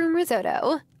mushroom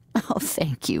risotto. Oh,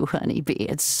 thank you, honeybee.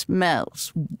 It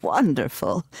smells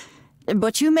wonderful.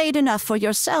 But you made enough for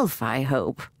yourself, I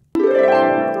hope.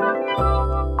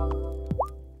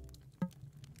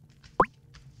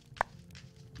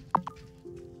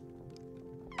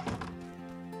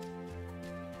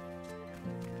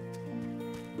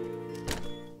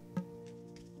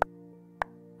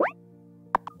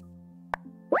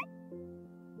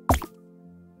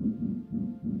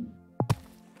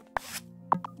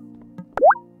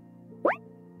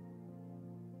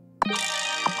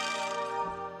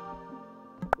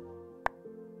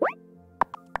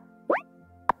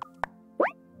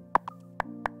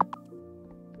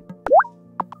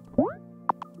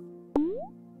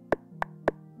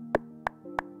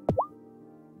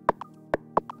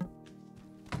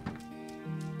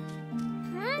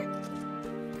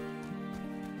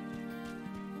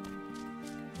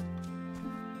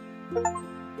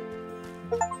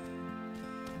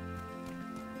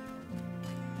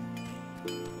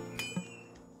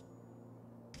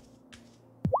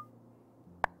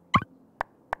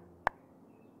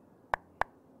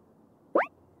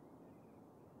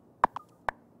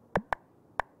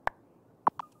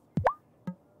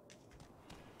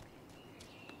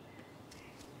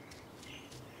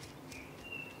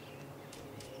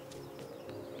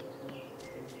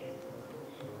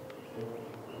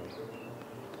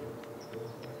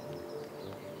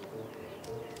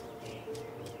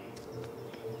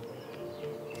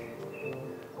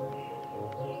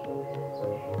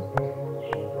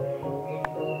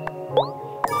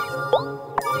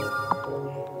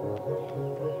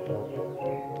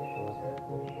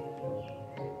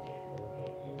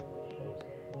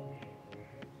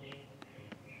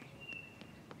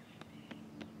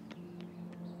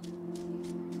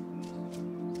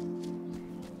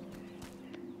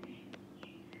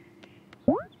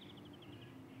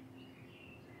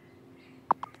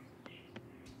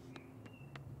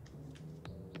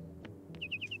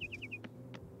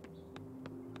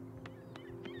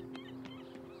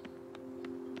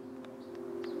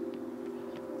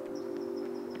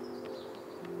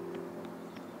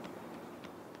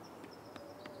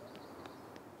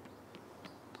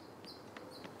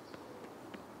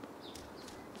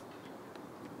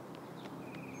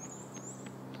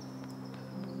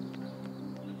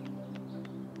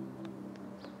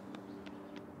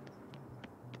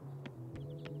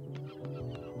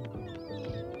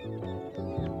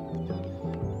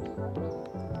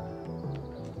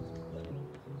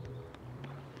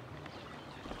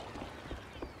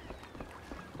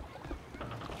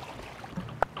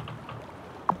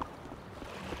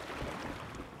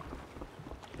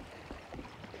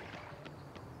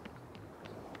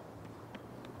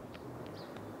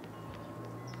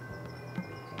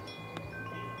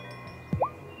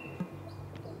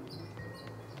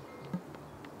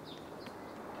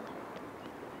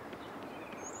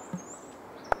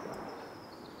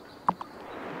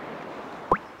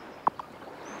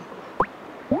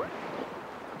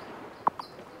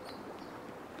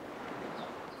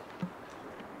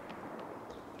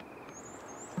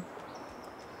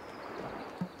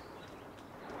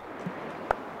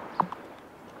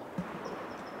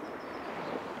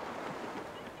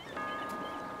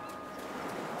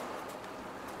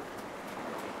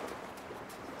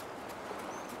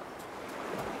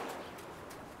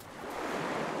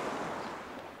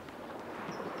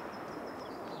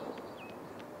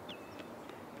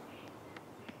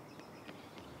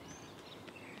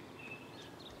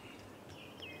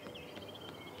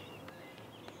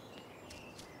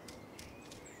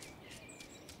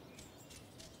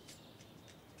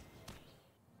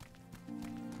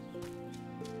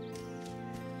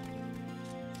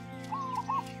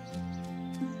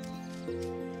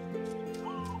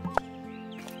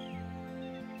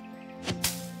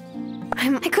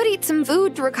 I could eat some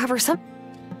food to recover some.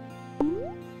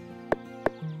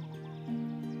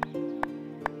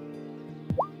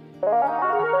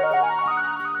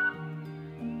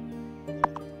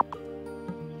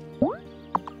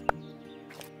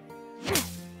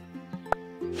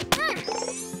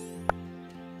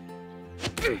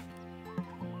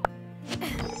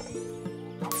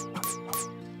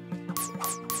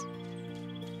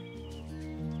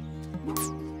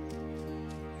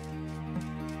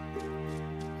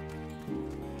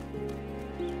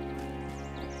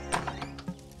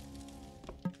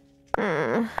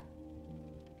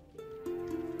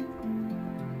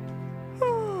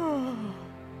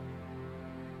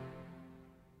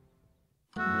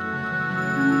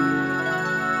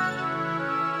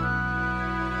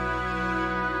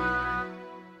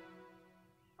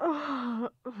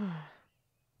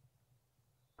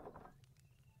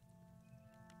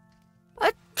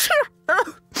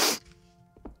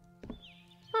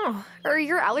 Are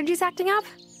your allergies acting up?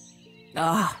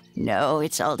 Oh, no,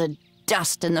 it's all the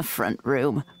dust in the front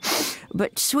room.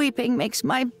 But sweeping makes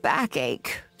my back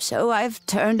ache, so I've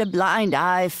turned a blind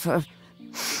eye for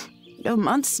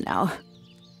months now.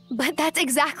 But that's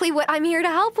exactly what I'm here to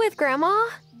help with, Grandma.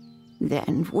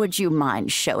 Then would you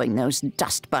mind showing those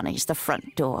dust bunnies the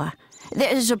front door?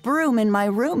 There's a broom in my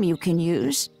room you can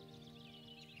use.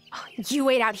 You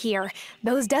wait out here.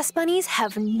 Those dust bunnies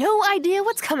have no idea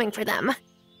what's coming for them.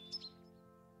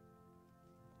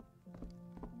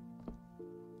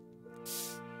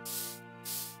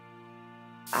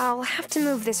 I'll have to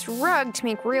move this rug to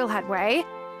make real headway.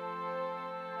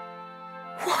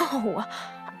 Whoa!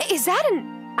 Is that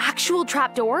an actual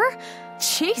trapdoor?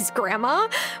 Jeez, Grandma,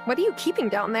 what are you keeping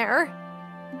down there?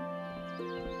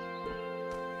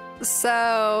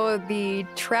 So, the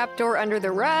trapdoor under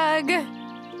the rug?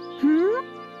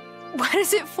 What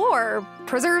is it for?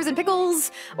 Preserves and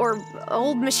pickles? Or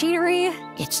old machinery?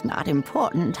 It's not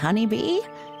important, honeybee.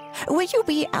 Will you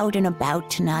be out and about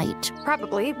tonight?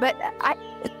 Probably, but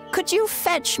Could you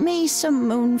fetch me some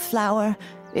moonflower?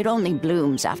 It only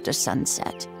blooms after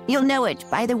sunset. You'll know it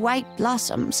by the white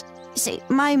blossoms. See,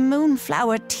 my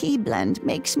moonflower tea blend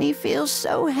makes me feel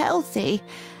so healthy.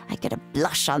 I get a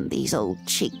blush on these old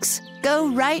cheeks. Go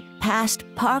right past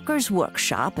Parker's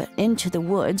workshop into the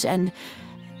woods and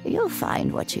you'll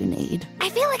find what you need. I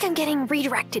feel like I'm getting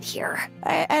redirected here.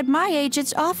 At my age,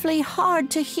 it's awfully hard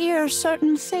to hear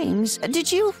certain things. Did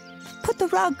you put the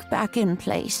rug back in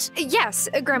place? Yes,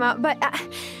 Grandma, but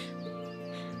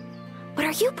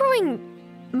are you brewing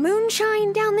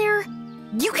moonshine down there?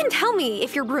 You can tell me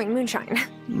if you're brewing moonshine.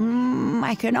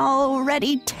 I can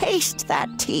already taste that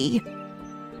tea.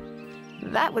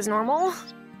 That was normal.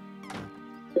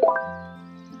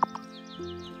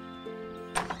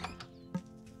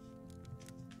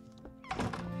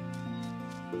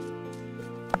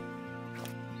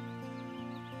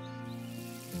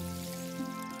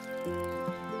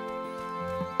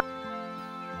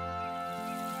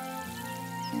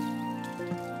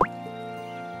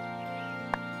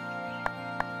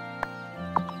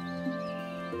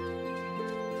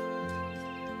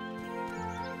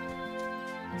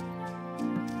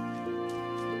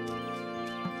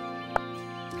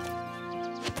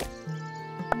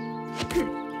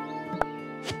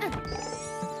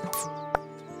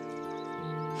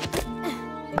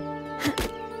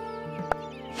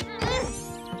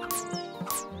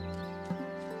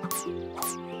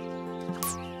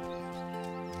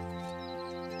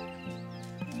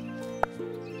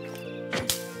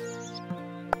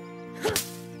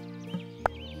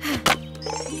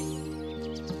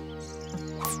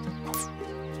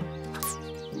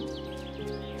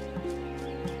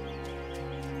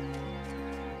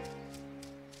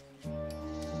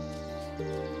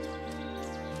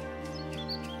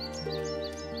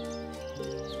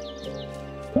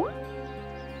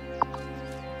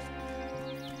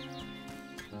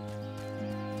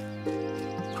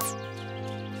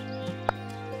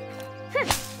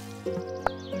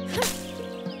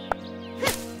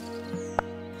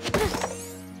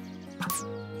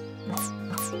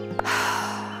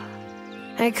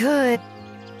 I could.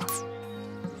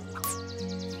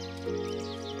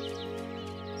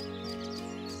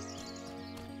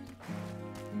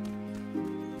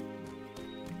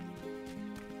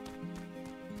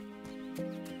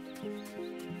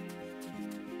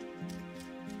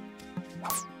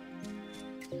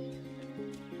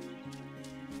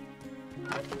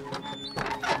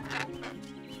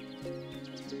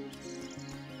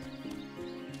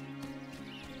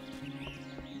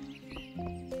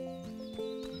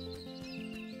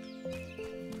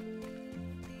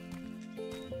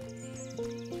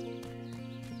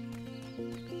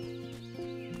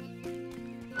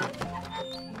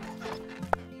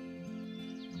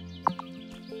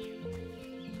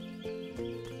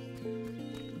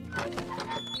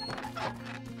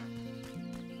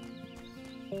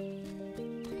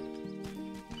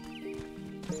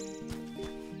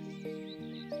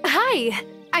 Hi,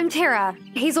 I'm Tara,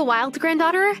 Hazel Wylde's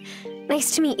granddaughter.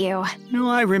 Nice to meet you. No,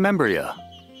 I remember you.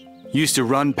 Used to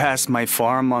run past my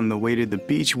farm on the way to the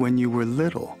beach when you were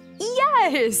little.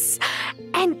 Yes!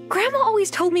 And Grandma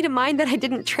always told me to mind that I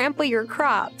didn't trample your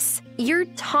crops. You're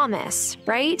Thomas,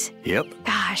 right? Yep.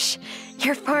 Gosh,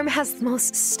 your farm has the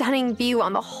most stunning view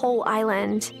on the whole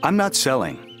island. I'm not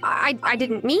selling. I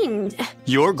didn't mean...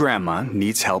 Your grandma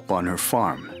needs help on her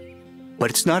farm. But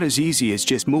it's not as easy as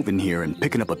just moving here and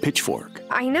picking up a pitchfork.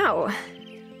 I know.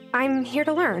 I'm here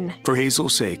to learn. For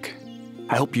Hazel's sake,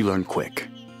 I hope you learn quick.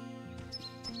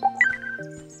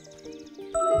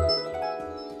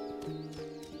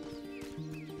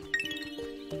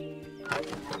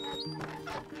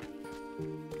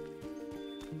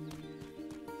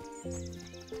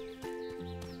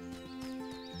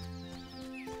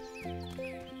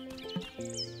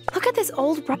 at this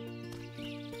old...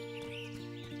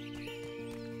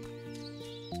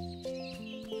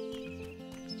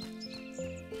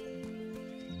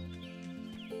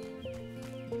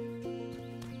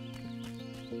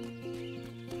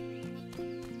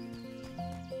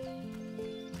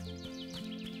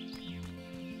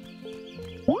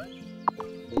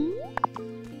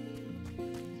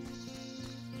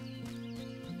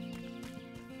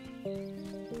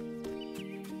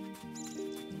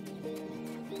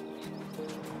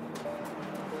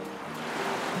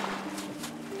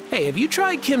 Hey, have you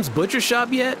tried Kim's Butcher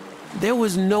Shop yet? There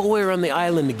was nowhere on the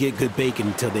island to get good bacon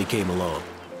until they came along.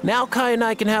 Now Kai and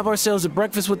I can have ourselves a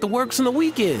breakfast with the works on the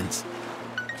weekends.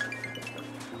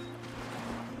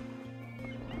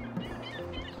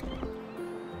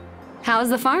 How's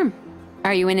the farm?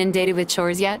 Are you inundated with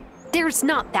chores yet? There's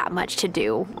not that much to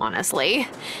do, honestly.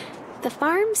 The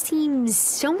farm seems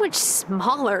so much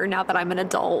smaller now that I'm an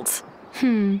adult.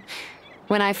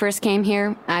 When I first came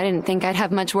here, I didn't think I'd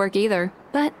have much work either.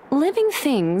 But living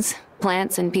things,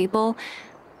 plants and people,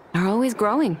 are always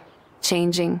growing,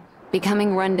 changing,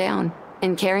 becoming run down.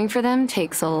 And caring for them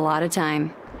takes a lot of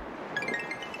time.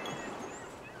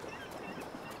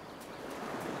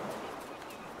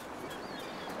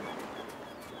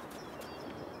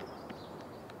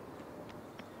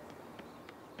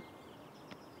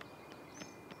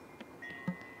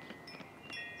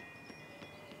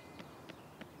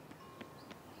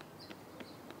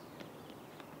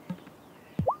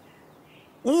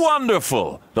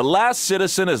 Wonderful! The last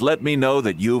citizen has let me know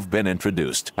that you've been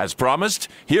introduced. As promised,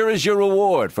 here is your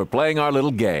reward for playing our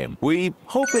little game. We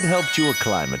hope it helped you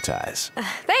acclimatize.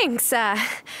 Thanks.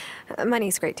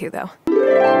 Money's great too, though.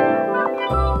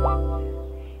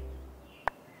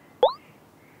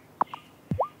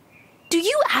 Do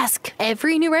you ask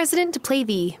every new resident to play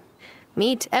the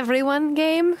Meet Everyone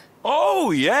game? Oh,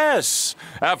 yes!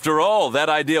 After all, that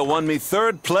idea won me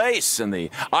 3rd place in the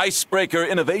Icebreaker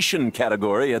Innovation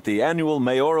category at the annual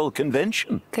mayoral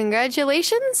convention.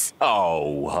 Congratulations?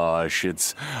 Oh, hush,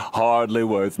 it's hardly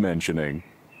worth mentioning.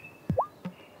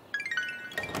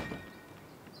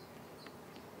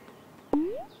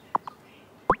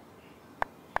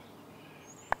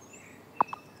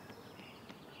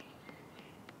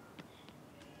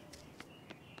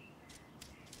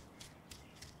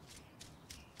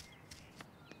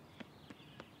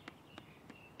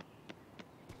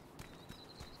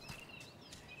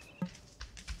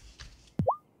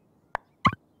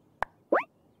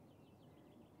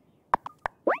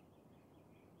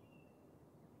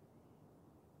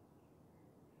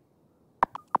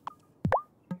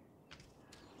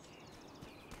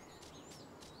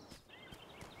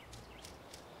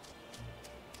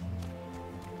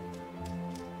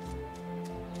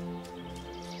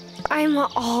 I'm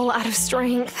all out of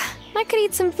strength. I could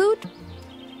eat some food.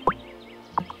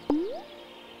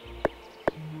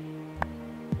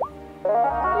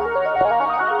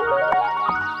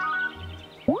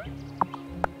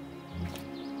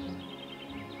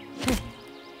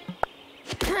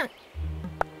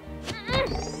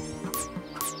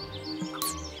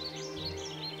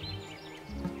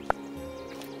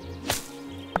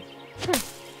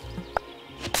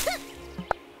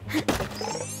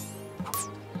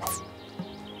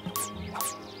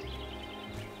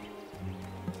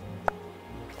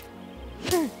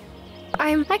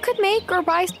 I could make or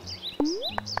buy...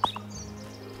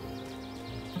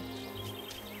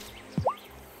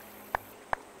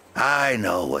 I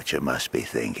know what you must be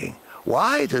thinking.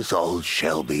 Why does old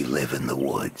Shelby live in the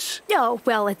woods? Oh,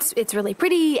 well, it's really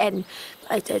pretty and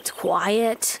it's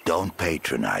quiet. Don't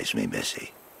patronize me,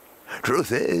 Missy.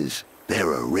 Truth is, there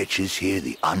are riches here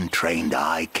the untrained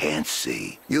eye can't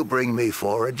see. You bring me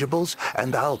forageables,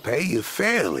 and I'll pay you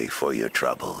fairly for your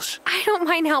troubles. I don't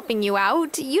mind helping you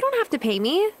out. You don't have to pay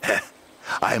me.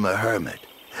 I'm a hermit,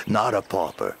 not a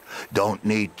pauper. Don't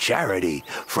need charity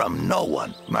from no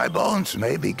one. My bones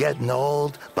may be getting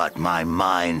old, but my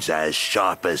mind's as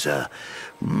sharp as a...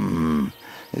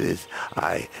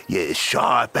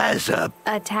 sharp as a...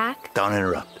 Attack? Don't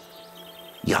interrupt.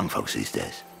 Young folks these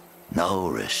days. No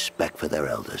respect for their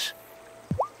elders.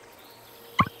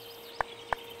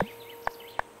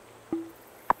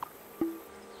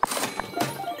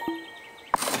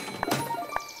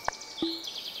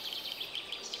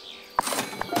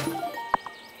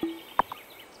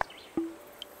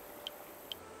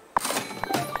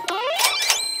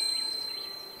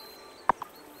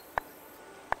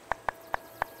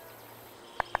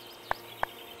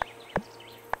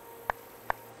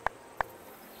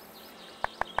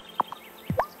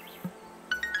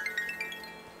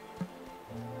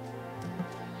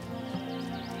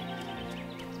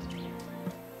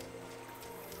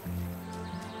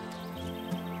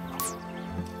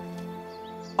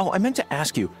 Oh, I meant to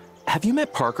ask you, have you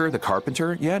met Parker, the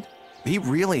carpenter, yet? He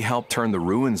really helped turn the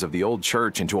ruins of the old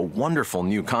church into a wonderful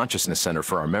new consciousness center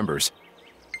for our members.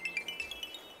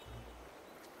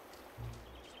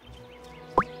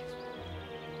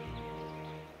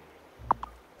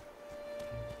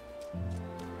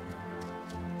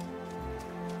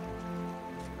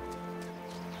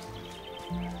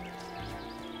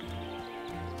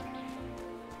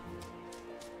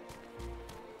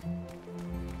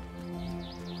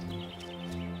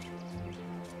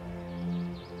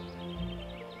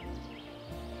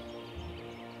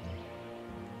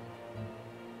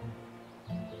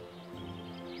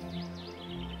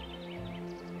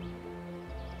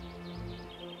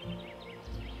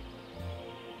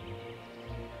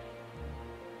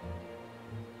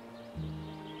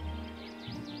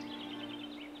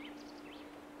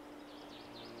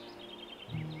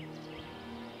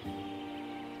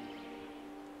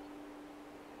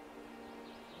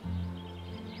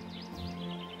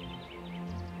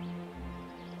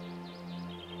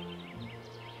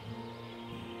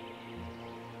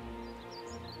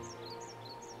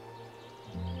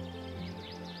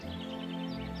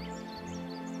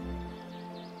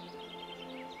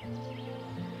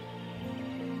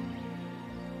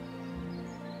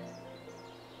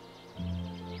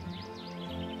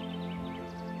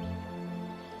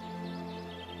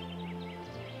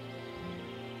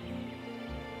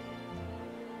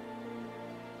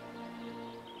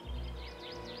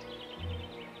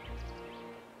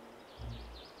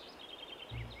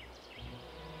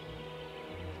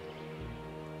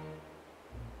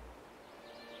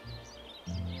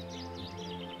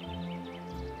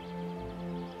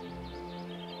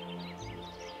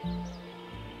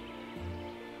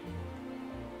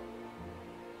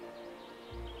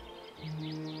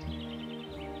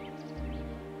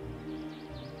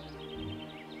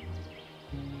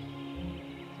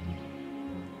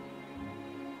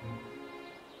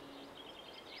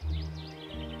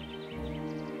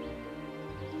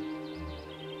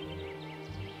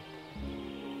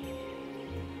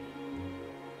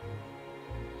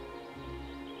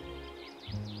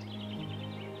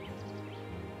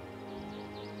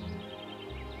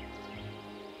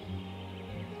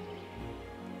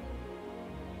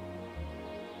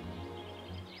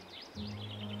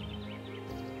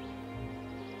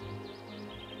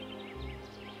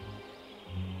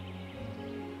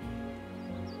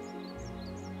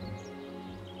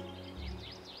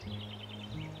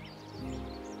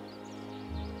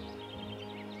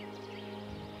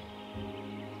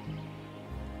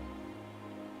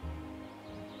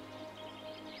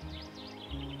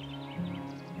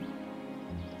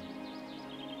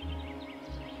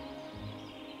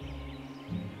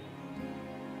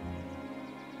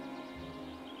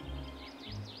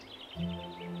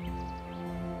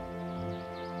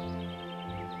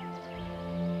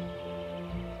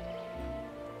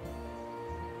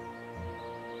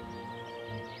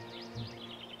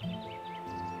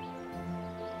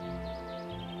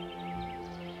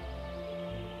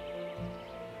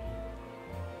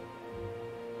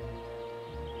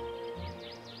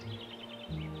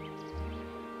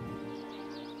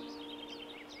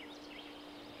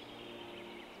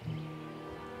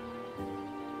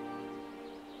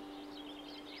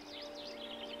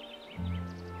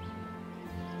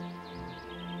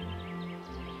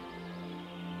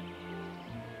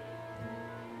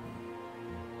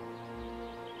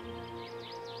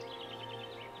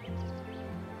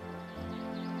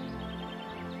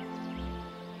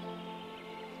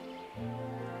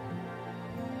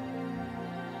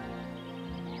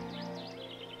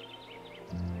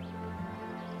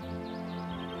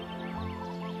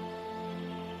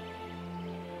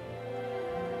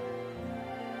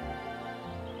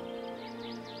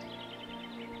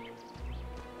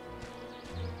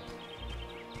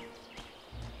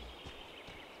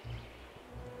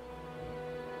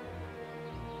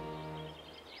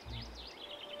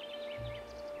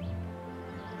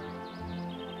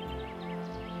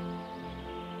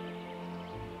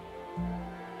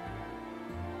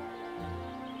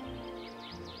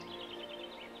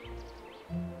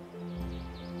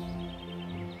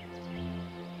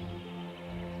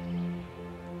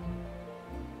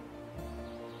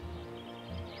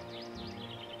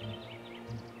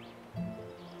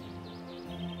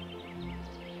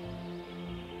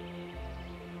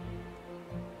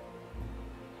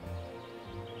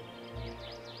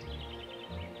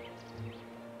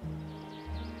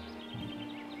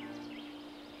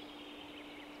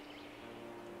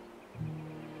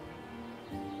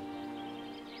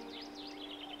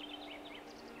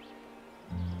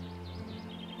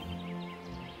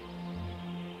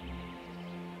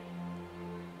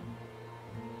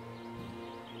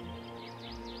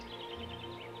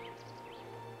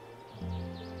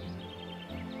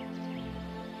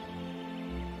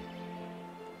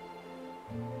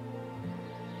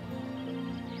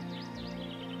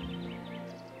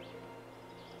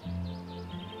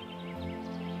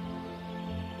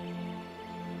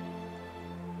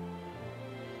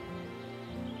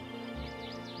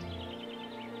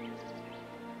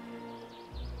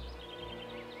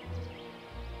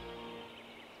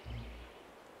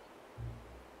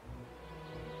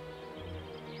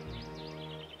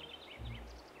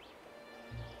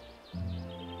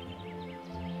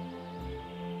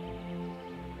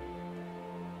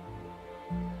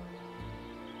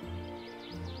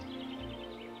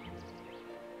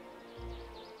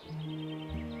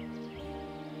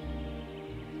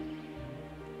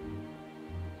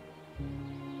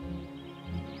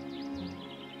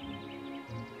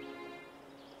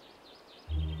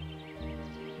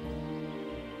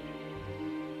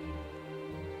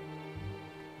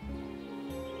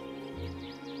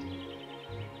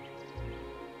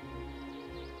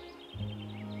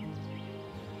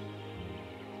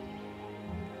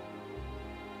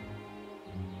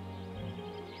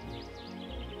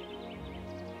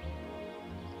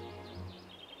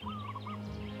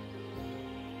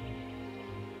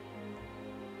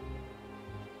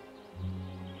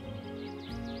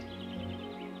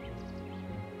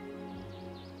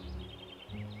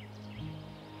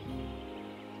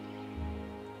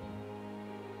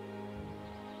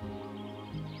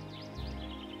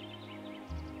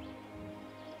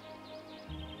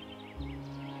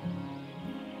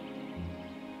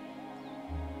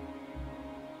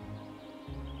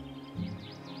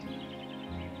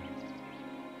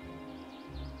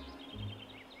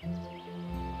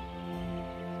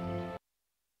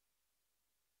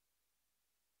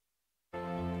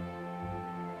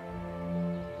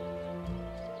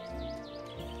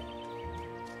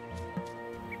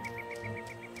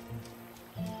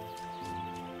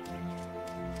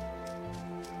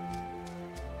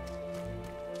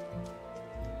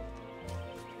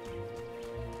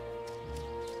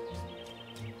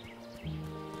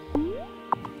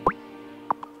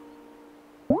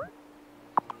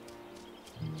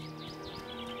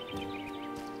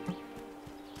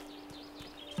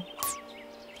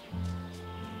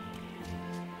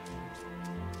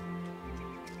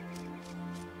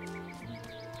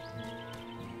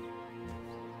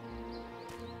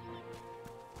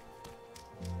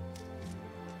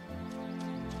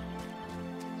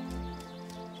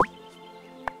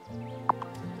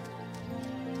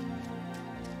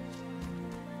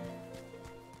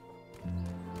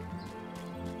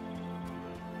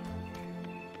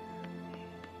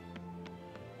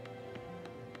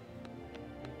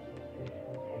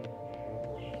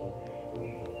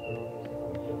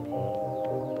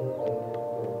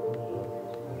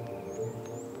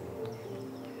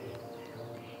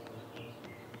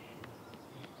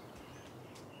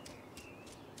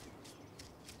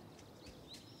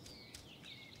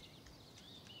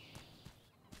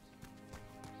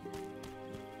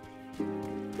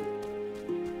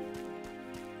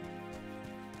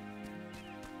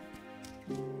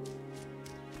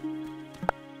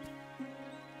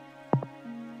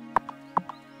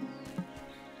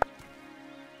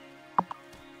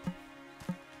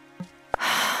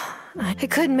 I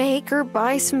could make or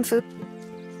buy some food.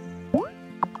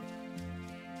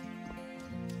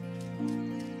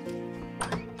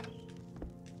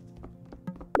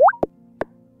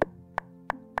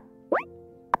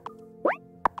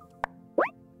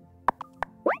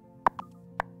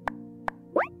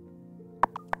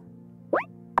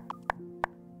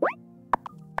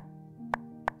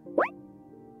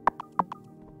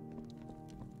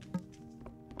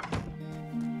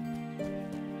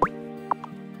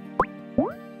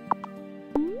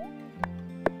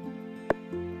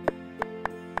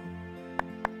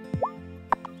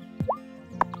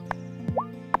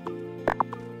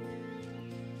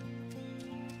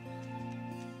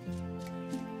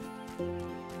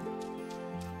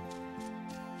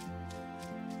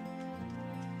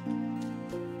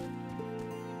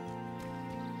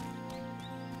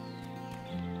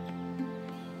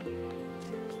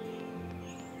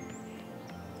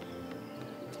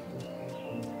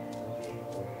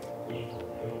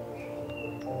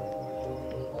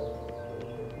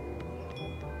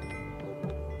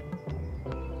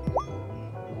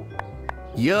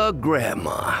 Your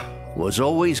grandma was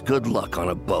always good luck on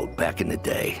a boat back in the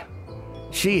day.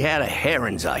 She had a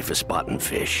heron's eye for spotting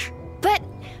fish. But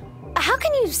how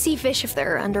can you see fish if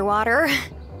they're underwater?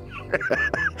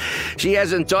 She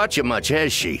hasn't taught you much,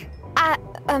 has she?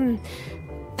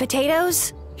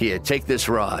 Potatoes? Here, take this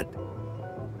rod.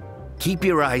 Keep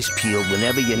your eyes peeled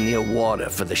whenever you're near water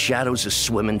for the shadows of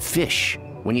swimming fish.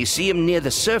 When you see them near the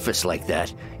surface like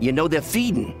that, you know they're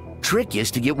feeding. Trick is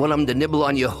to get one of them to nibble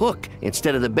on your hook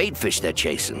instead of the bait fish they're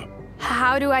chasing.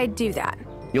 How do I do that?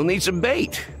 You'll need some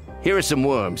bait. Here are some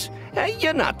worms. Hey,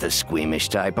 you're not the squeamish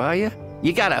type, are you?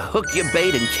 You gotta hook your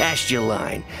bait and cast your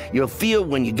line. You'll feel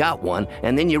when you got one,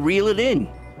 and then you reel it in.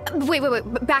 Wait,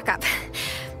 back up.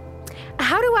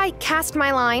 How do I cast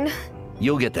my line?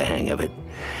 You'll get the hang of it.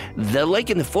 The lake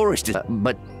in the forest is...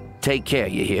 but take care,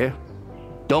 you hear?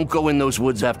 Don't go in those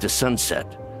woods after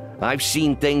sunset. I've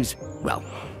seen things... well,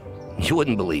 you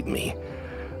wouldn't believe me.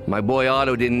 My boy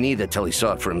Otto didn't either till he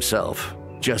saw it for himself.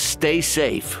 Just stay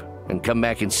safe and come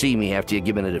back and see me after you've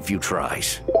given it a few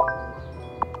tries.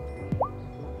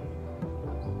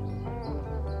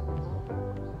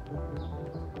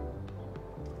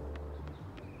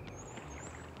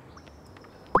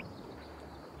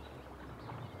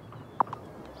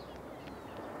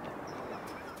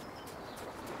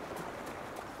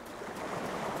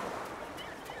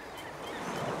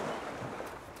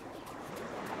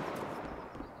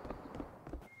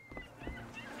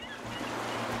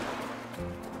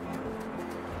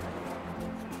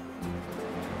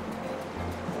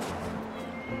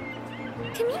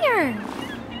 Come here.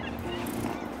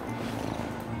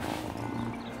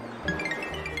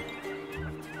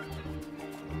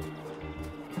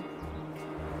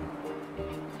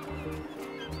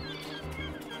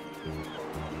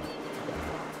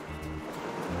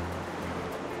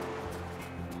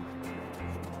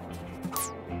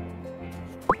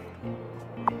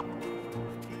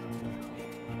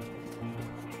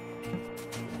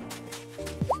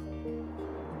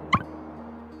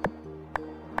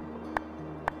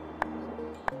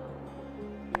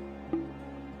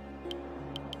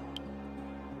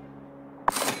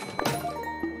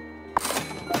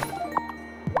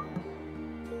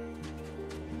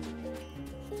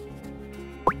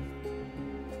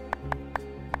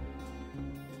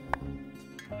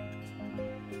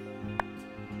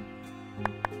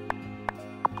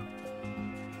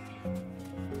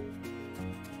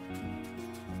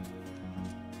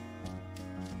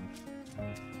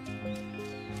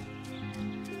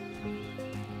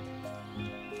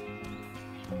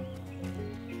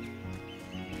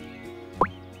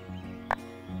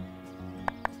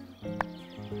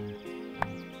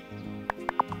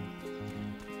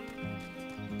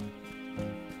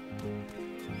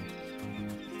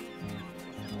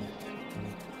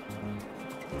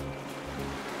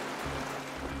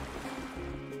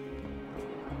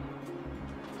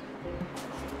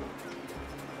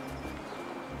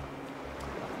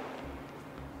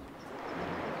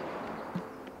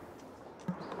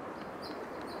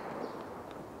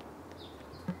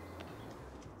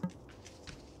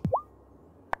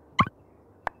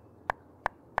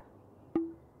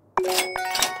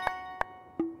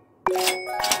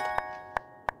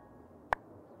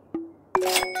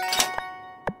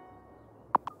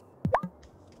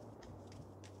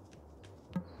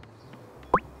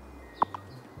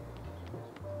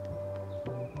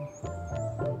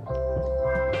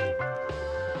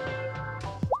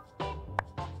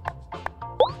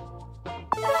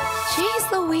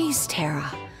 Jeez Louise, Tara.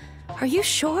 Are you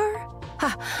sure?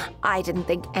 I didn't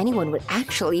think anyone would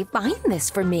actually find this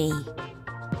for me.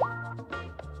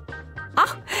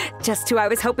 Just who I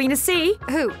was hoping to see.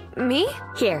 Who, me?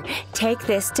 Here, take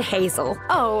this to Hazel.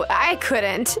 Oh, I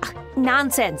couldn't.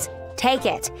 Nonsense. Take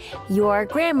it. Your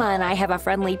grandma and I have a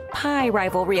friendly pie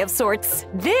rivalry of sorts.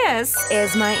 This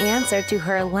is my answer to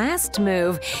her last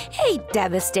move, a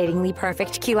devastatingly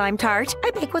perfect key lime tart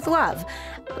I bake with love.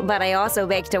 But I also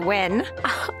bake to win.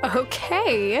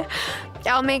 Okay.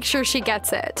 I'll make sure she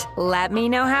gets it. Let me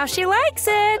know how she likes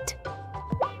it.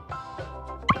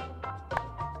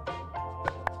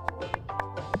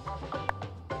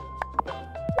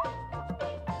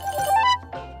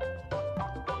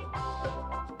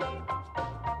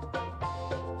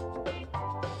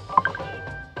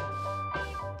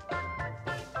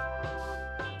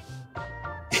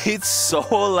 It's so,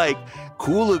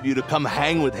 cool of you to come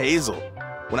hang with Hazel.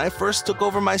 When I first took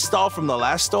over my stall from the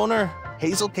last owner,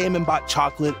 Hazel came and bought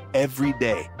chocolate every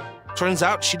day. Turns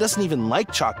out she doesn't even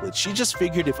like chocolate. She just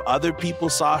figured if other people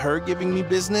saw her giving me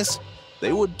business,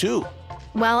 they would too.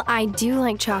 Well, I do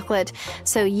like chocolate,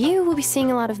 so you will be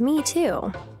seeing a lot of me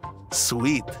too.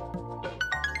 Sweet.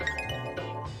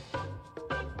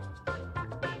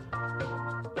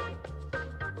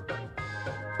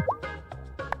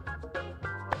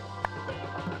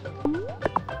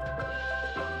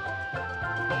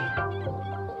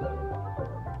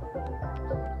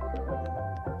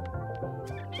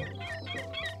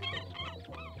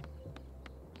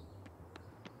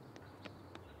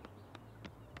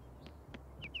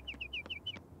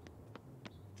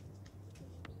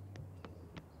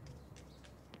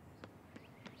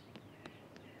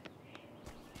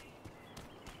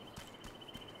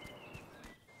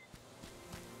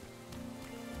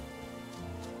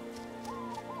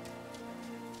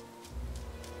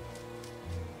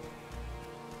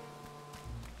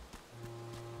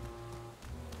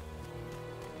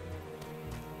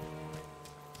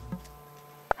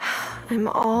 I'm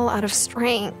all out of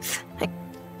strength.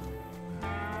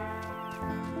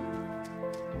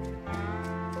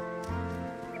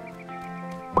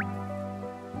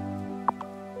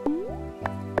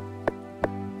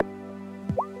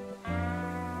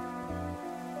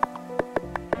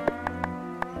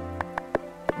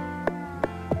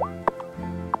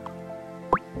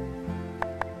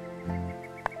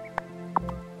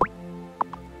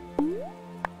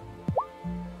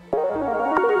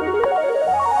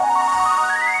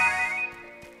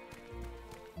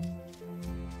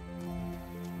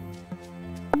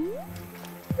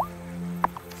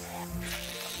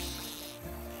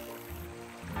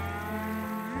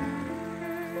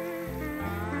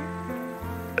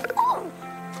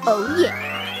 Oh, yeah.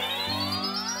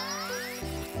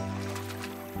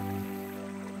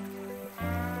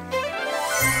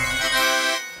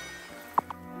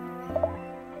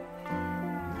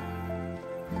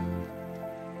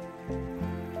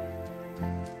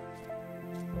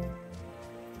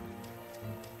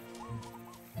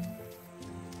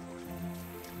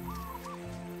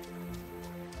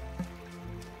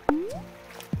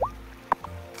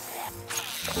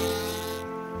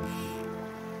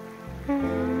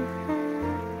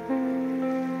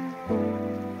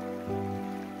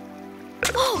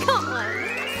 Oh, come on.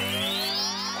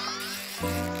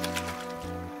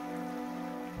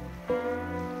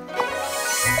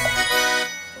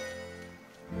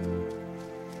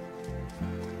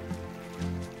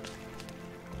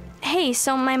 Hey,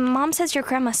 so my mom says your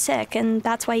grandma's sick, and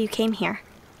that's why you came here.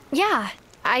 Yeah,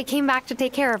 I came back to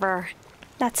take care of her.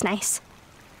 That's nice.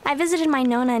 I visited my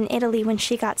Nonna in Italy when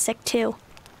she got sick, too.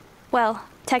 Well,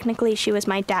 technically, she was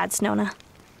my dad's Nonna.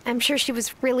 I'm sure she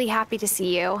was really happy to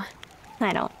see you.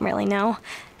 I don't really know.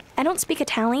 I don't speak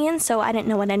Italian, so I didn't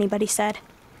know what anybody said.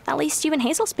 At least you and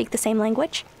Hazel speak the same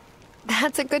language.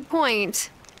 That's a good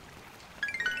point.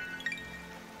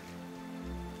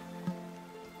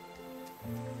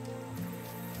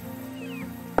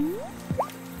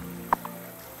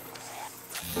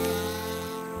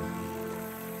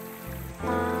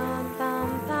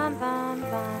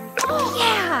 Oh,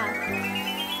 yeah!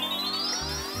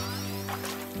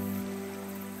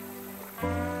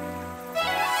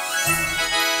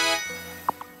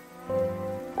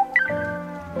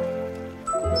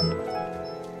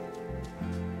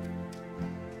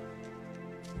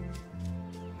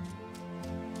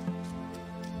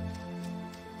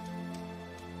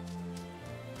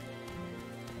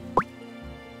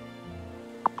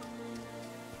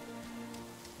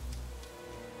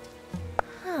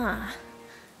 Huh.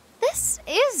 This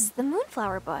is the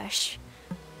moonflower bush.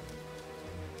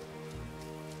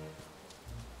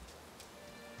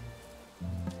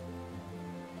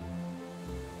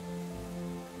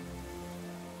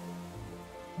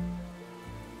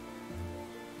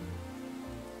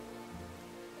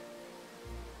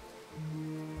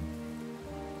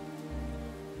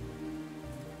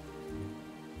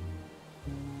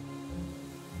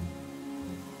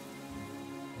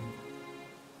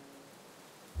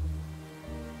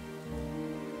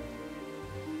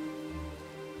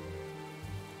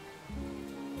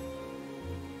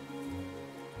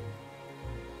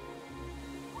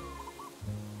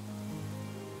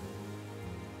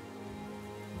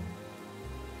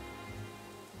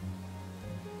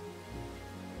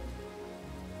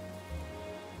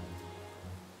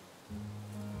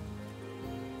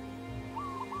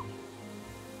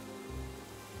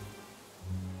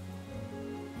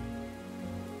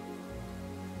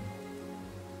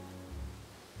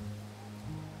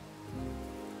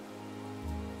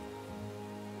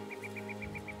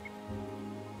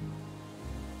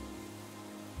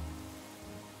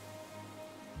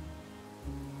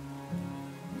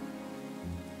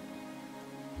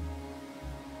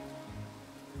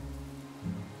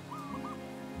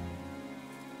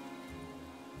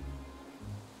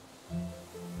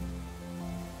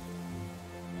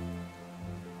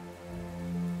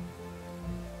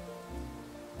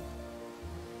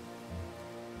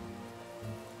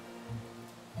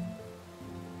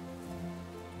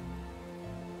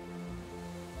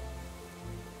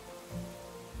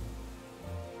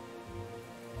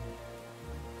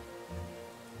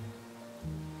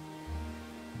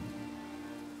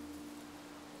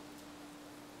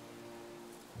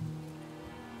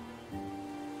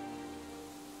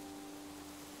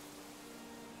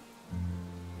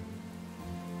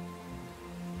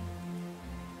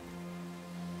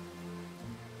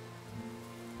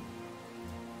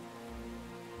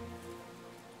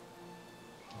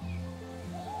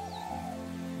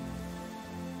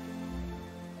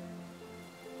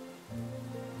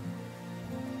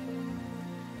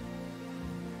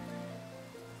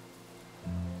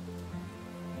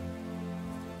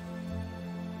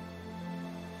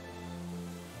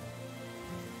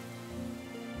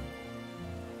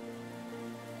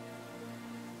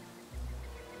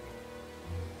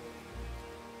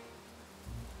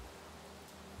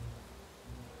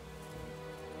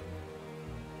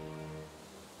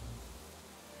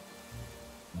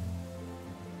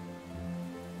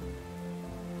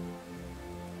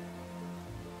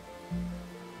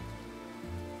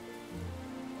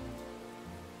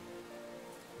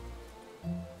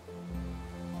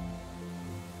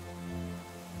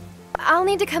 I'll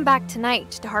need to come back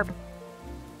tonight to harvest.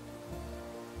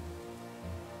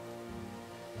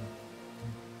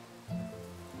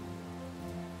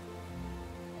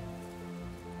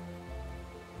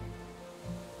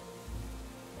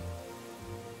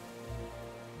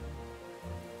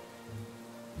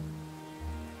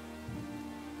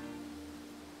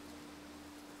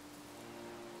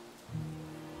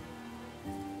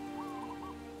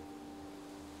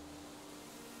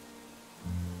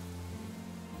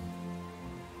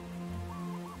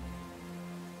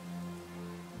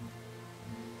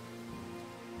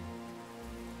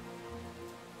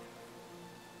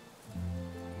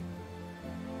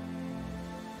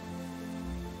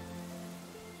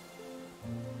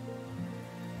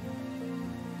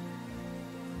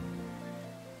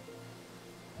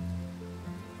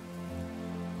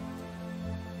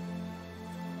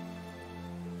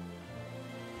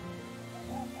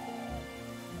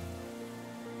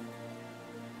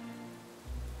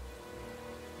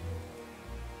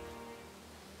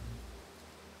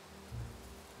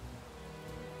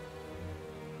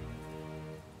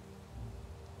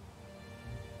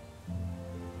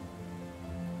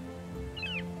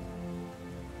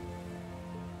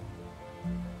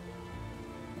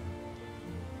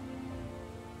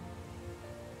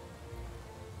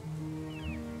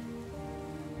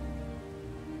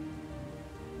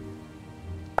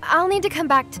 I'll need to come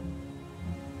back to...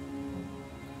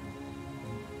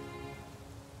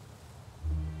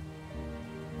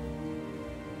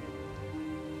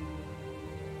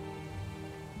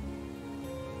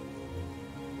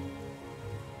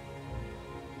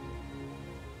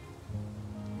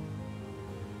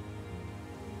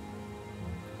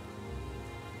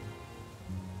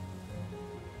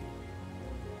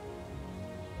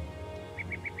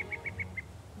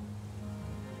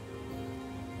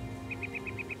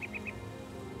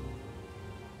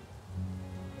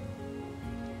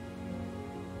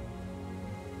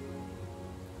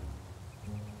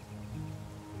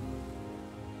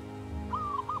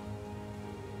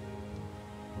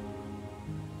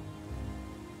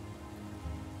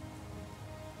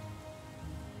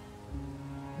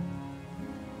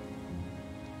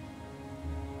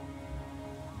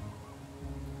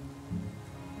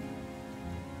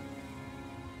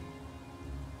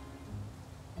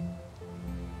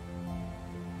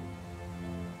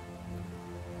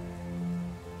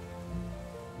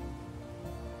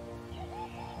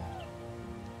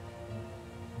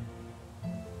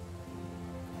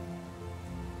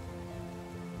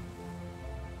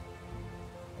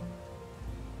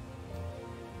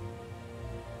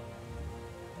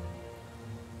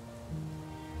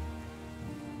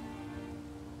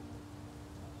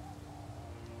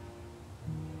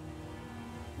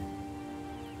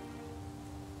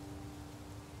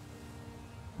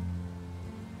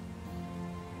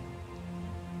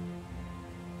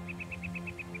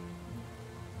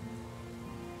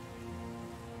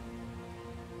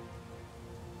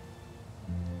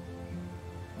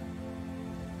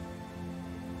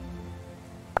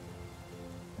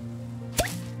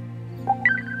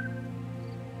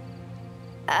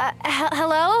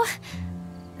 Hello?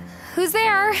 Who's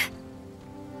there?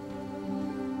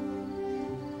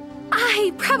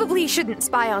 I probably shouldn't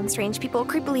spy on strange people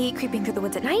creepily creeping through the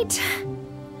woods at night.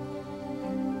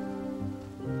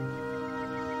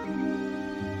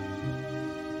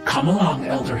 Come along,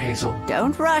 Elder Hazel.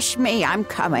 Don't rush me, I'm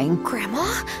coming. Grandma?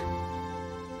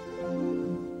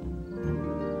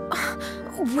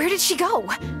 Where did she go?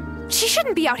 She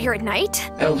shouldn't be out here at night.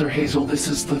 Elder Hazel, this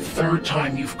is the third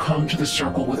time you've come to the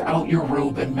circle without your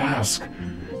robe and mask.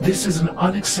 This is an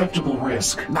unacceptable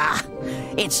risk. Bah!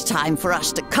 It's time for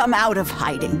us to come out of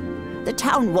hiding. The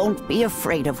town won't be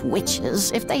afraid of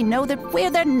witches if they know that we're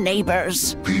their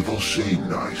neighbors. People seem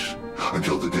nice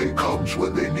until the day comes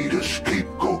when they need a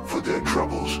scapegoat for their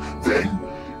troubles. Then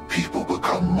people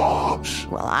become mobs.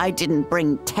 Well, I didn't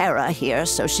bring Tara here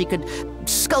so she could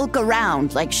skulk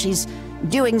around like she's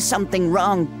doing something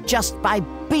wrong just by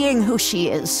being who she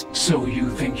is. So you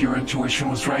think your intuition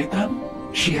was right then?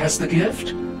 She has the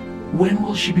gift? When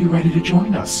will she be ready to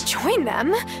join us? Join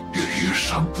them? You hear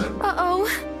something?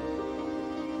 Uh-oh.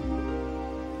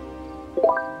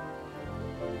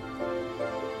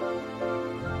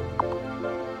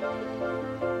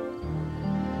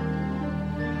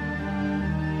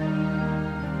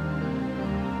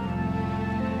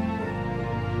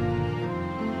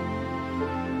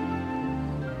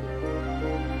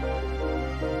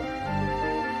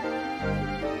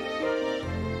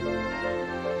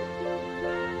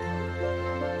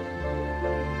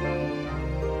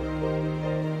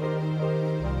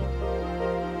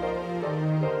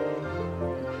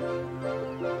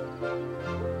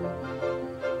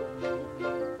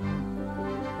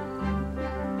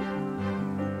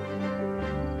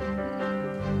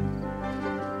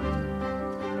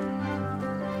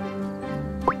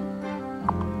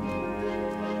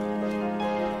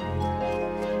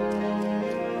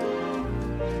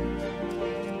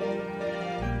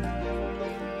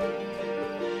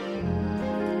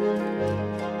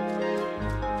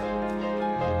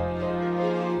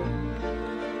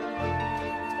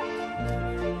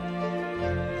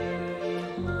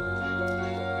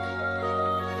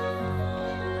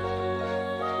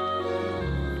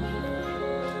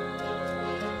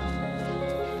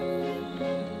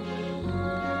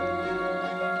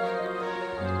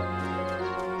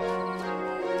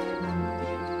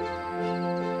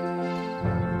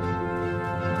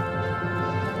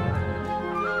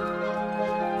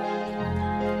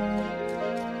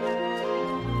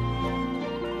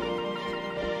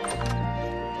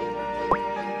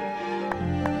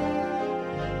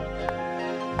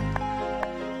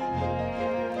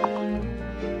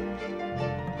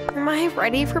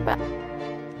 ready for bed.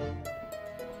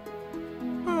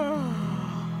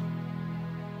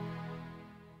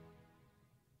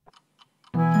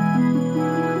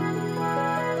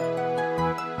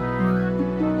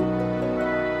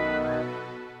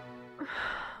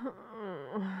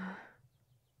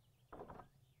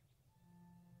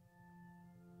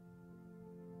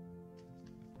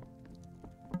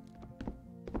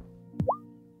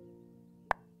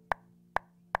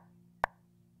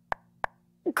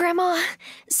 Grandma,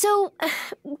 so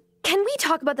can we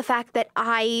talk about the fact that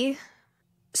I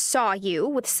saw you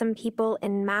with some people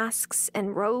in masks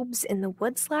and robes in the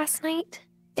woods last night?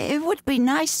 It would be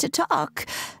nice to talk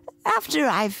after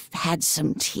I've had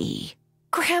some tea.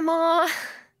 Grandma!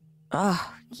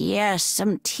 Oh, yes,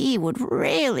 some tea would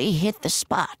really hit the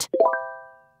spot.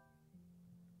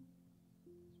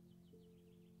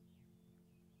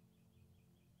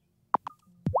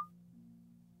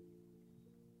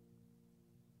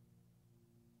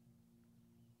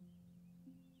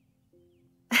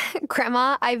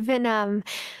 Grandma, I've been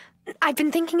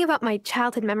thinking about my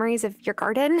childhood memories of your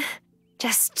garden.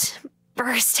 Just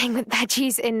bursting with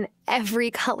veggies in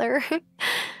every color.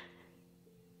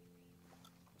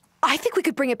 I think we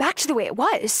could bring it back to the way it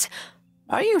was.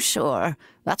 Are you sure?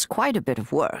 That's quite a bit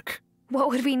of work. What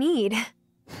would we need?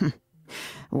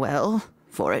 Well,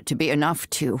 for it to be enough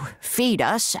to feed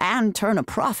us and turn a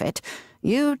profit,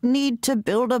 you'd need to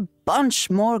build a bunch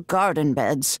more garden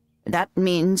beds. That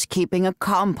means keeping a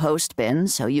compost bin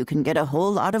so you can get a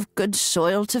whole lot of good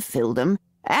soil to fill them,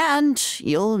 and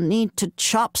you'll need to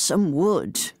chop some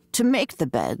wood to make the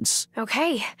beds.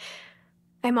 Okay,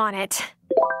 I'm on it.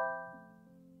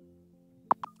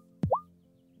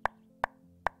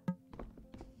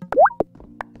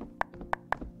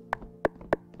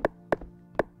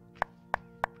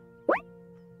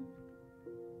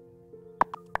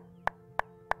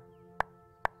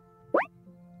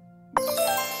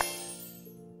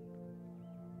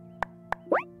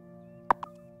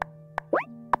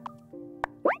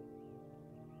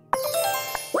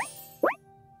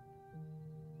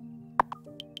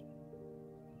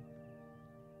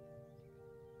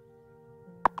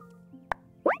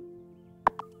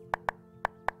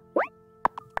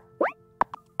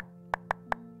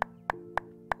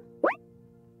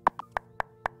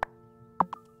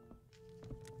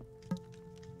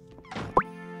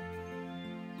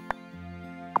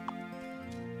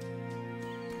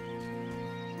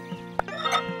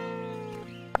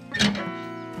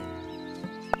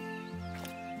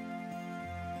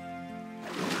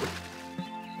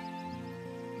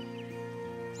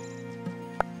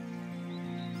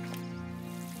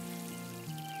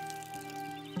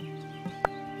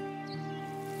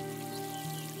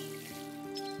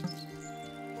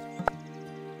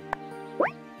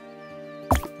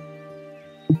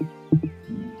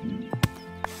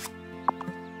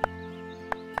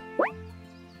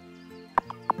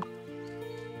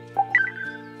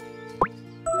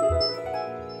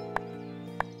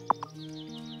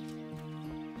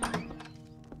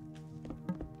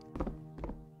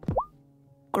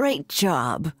 Great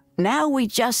job. Now we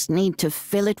just need to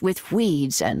fill it with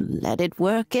weeds and let it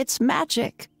work its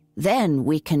magic. Then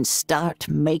we can start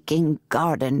making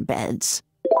garden beds.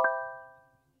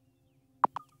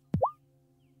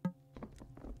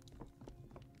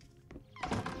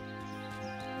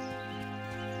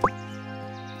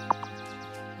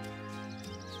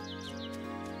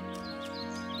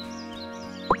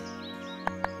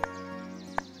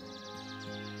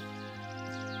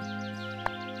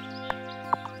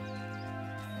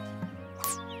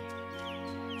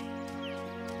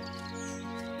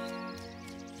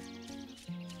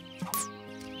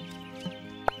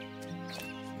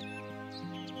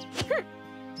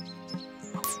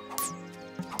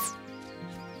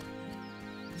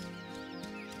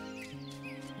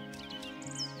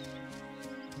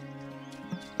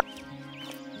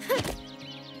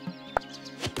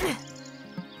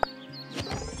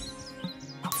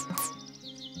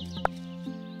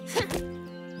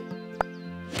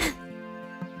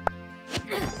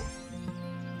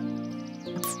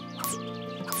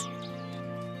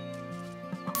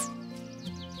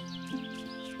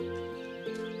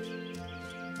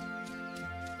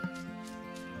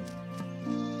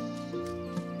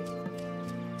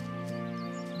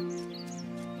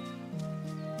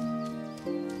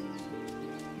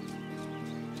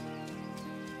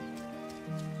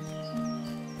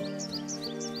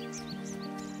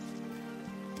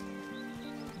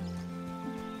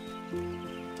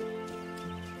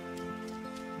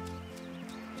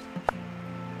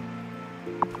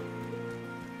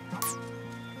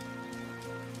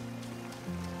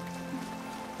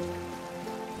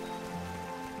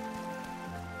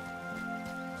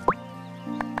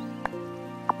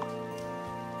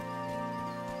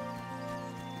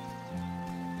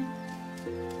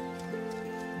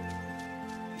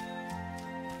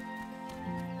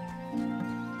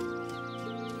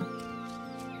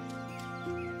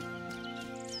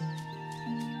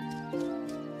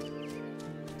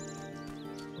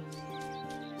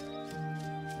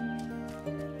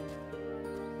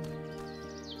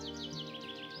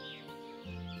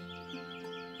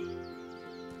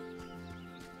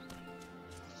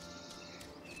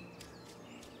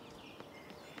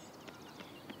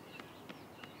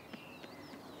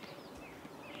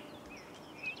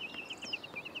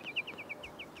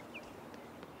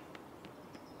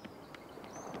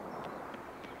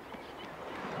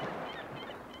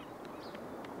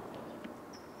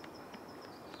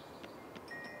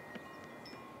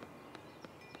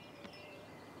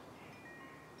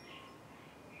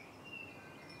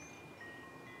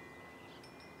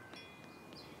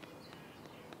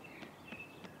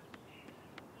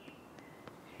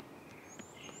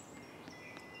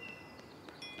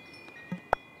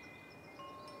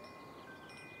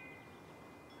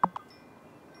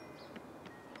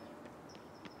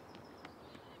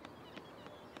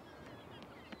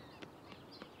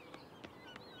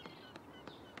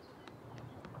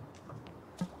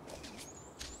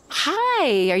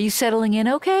 Hey, are you settling in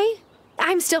okay?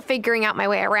 I'm still figuring out my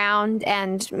way around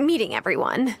and meeting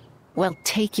everyone. Well,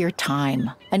 take your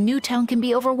time. A new town can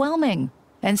be overwhelming.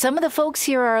 And some of the folks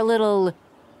here are a little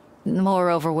more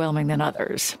overwhelming than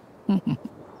others.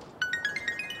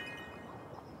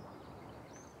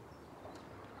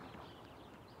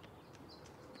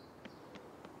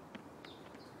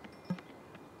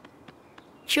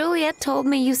 Juliet told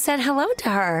me you said hello to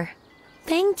her.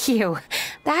 Thank you.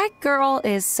 That girl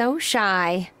is so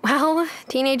shy. Well,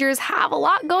 teenagers have a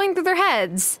lot going through their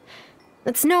heads.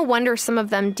 It's no wonder some of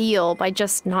them deal by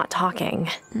just not talking.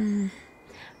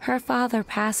 Her father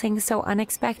passing so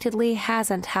unexpectedly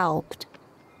hasn't helped.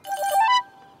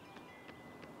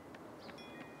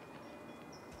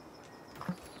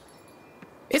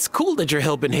 It's cool that you're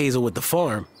helping Hazel with the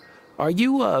farm. Are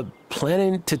you,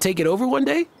 planning to take it over one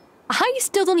day? I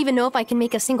still don't even know if I can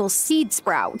make a single seed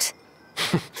sprout.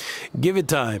 Give it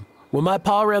time. When my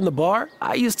pa ran the bar,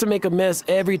 I used to make a mess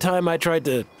every time I tried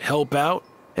to help out.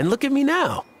 And look at me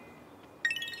now.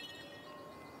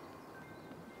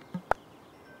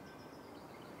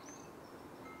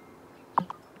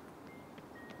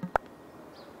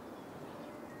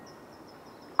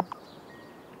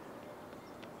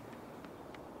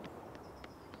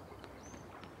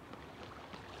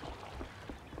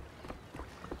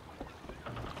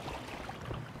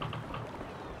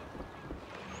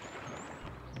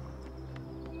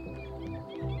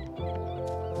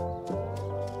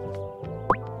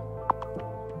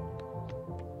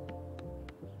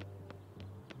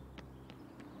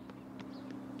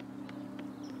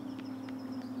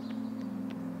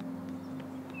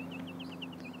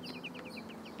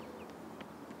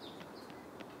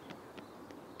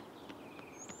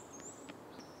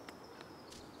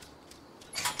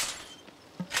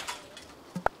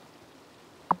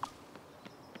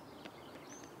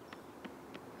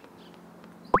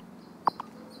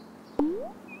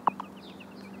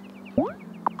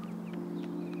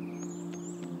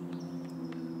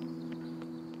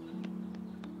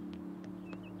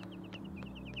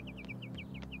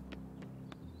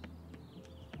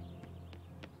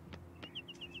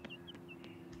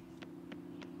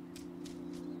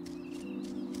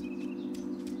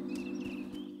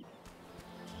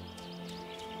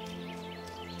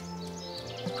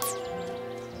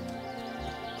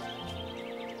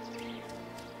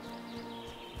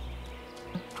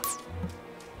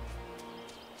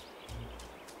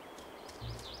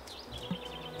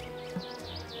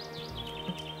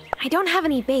 I don't have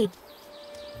any bait.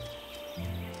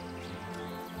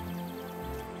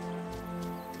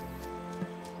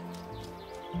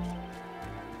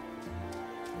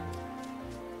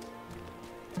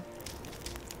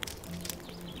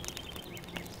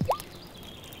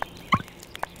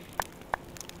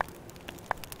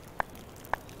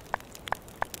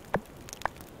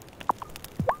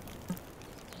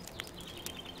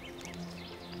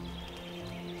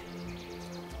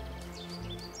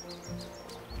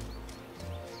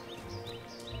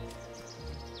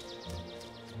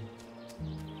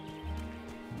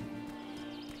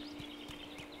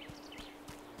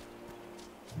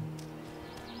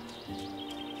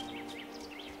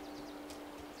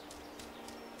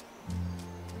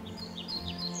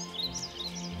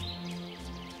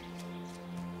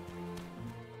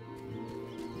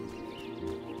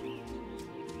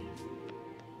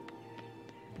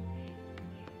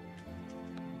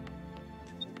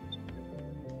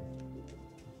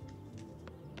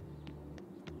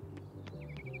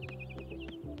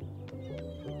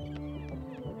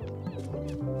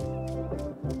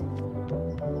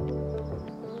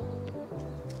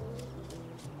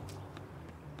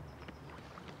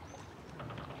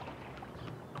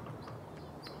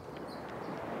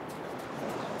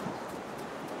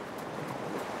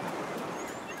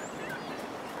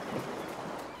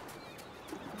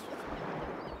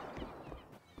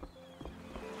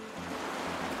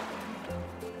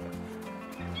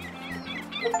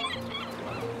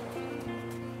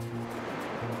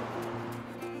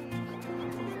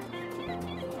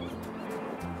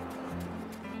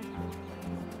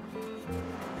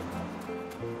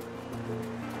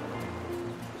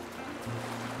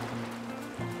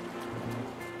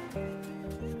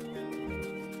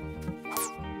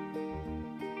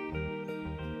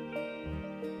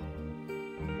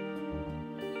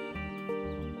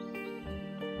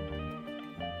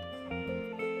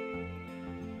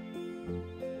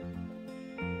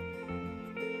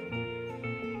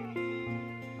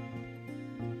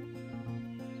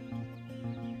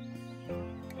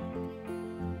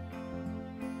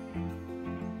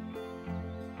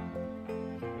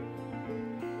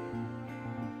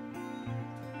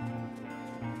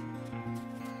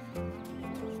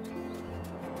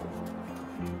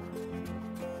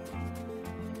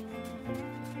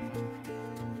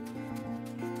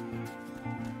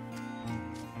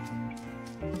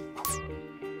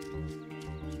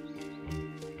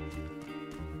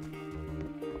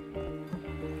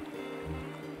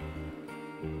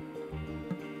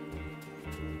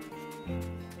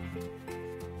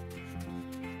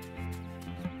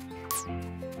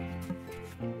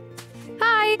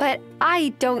 right? But I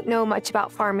don't know much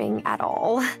about farming at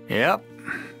all. Yep.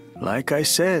 Like I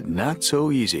said, not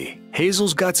so easy.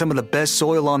 Hazel's got some of the best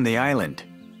soil on the island.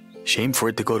 Shame for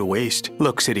it to go to waste.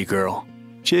 Look, city girl,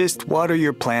 just water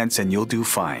your plants and you'll do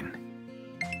fine.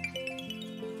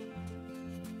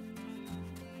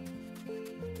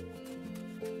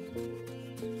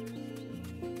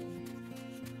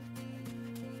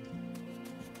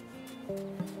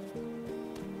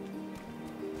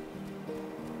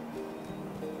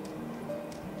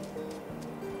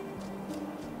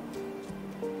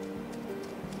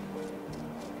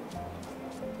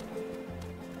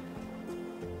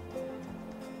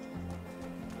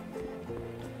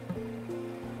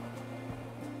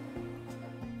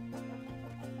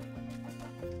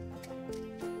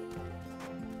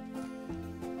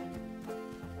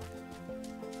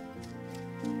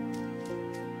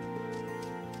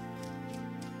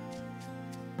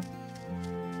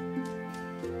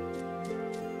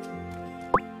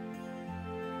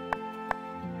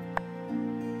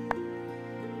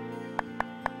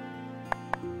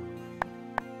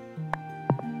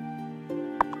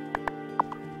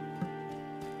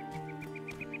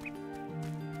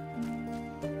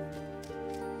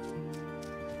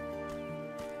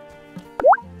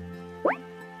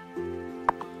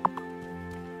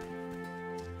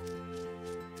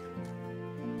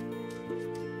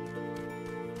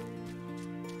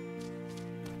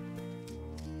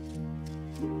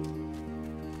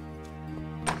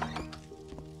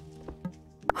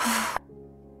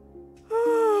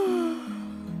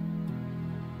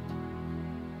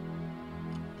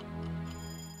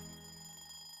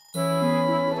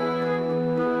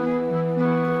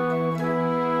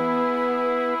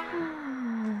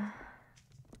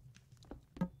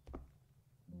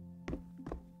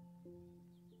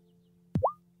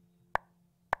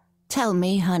 Tell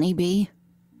me, honeybee,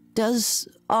 does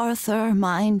Arthur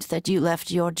mind that you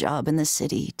left your job in the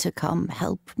city to come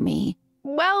help me?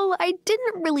 Well, I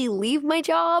didn't really leave my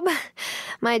job.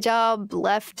 My job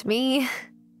left me.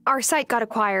 Our site got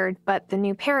acquired, but the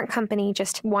new parent company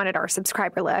just wanted our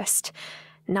subscriber list,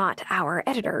 not our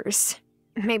editors.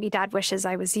 Maybe Dad wishes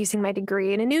I was using my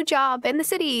degree in a new job in the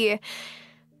city.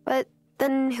 But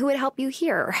then who would help you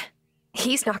here?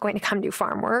 He's not going to come do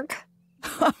farm work.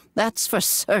 That's for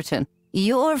certain.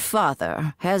 Your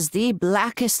father has the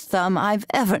blackest thumb I've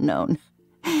ever known.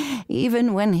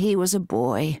 Even when he was a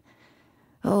boy.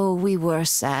 Oh, we were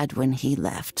sad when he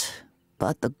left.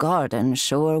 But the garden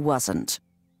sure wasn't.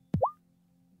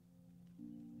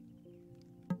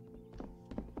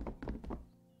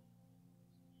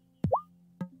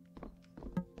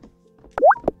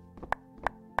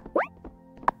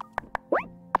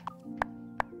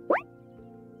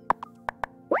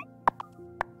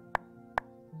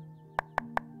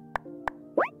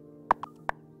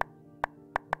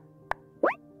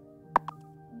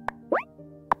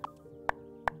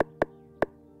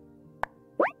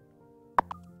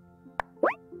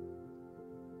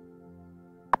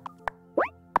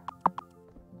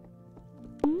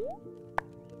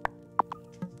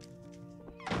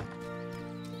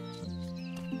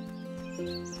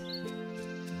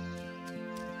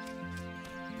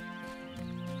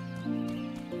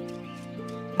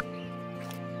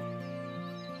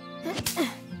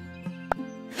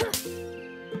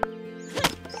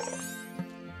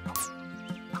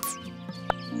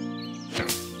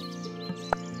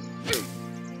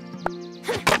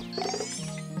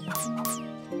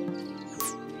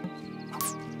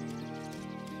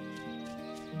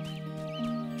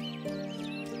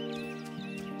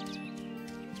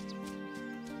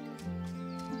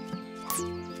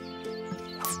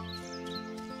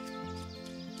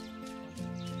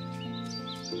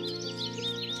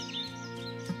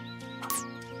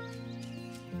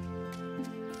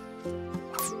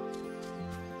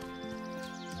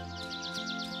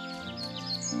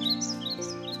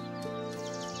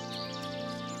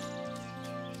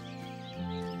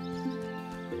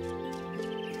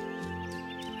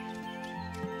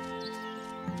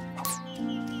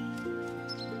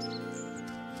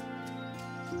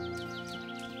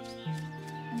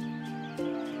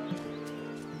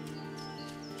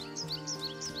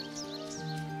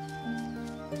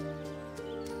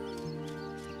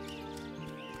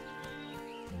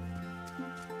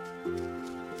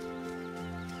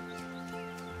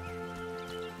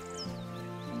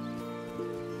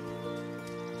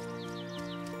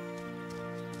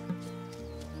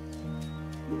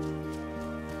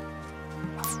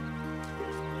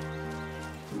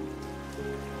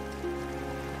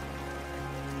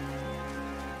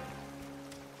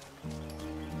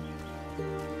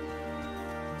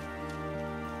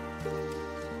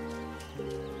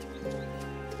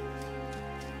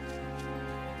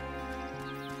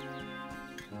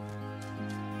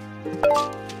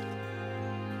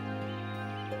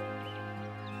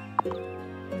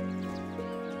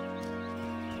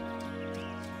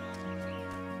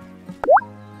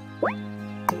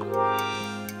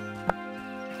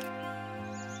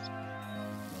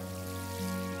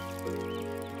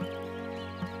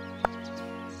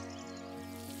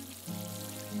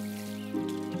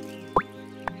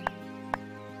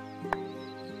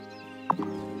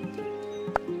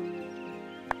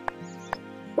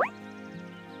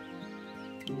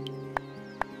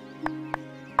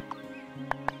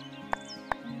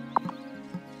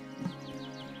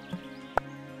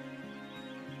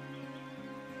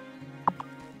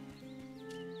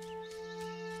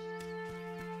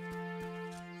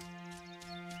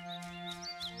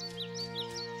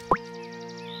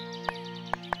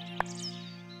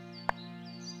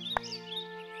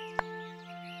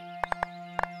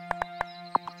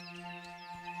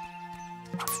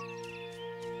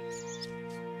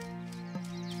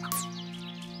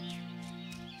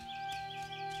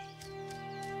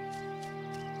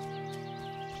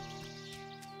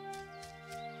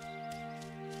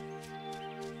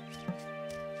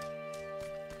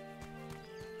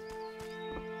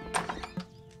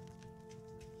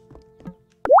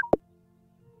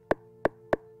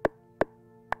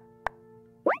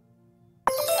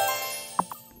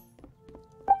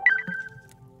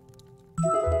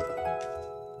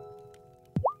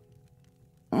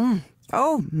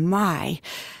 Oh, my.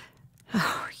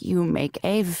 Oh, you make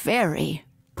a very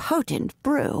potent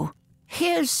brew.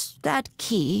 Here's that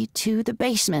key to the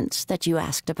basement that you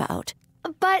asked about.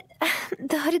 But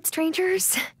the hooded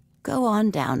strangers? Go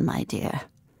on down, my dear.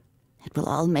 It will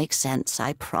all make sense,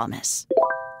 I promise.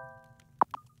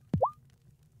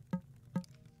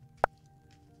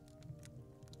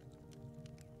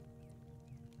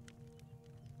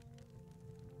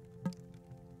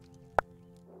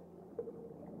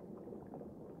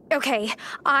 Okay,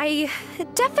 I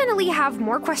definitely have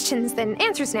more questions than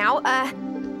answers now.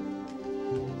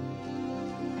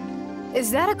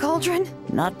 Is that a cauldron?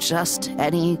 Not just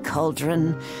any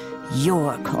cauldron,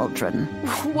 your cauldron.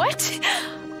 What?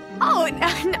 Oh,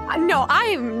 no,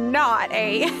 I'm not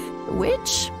a...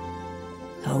 Witch?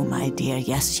 Oh, my dear,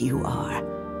 yes, you are.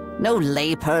 No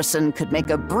layperson could make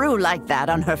a brew like that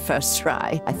on her first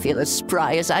try. I feel as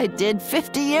spry as I did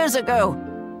 50 years ago.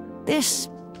 This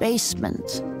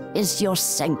basement is your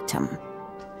sanctum.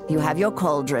 You have your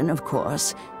cauldron, of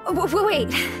course. Wait,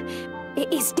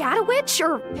 is Dad a witch,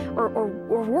 or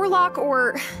warlock,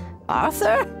 or...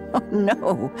 Arthur? Oh,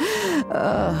 no.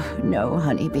 No,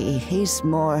 honeybee. He's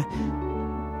more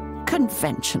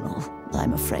conventional,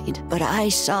 I'm afraid. But I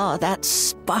saw that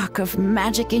spark of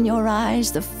magic in your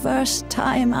eyes the first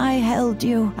time I held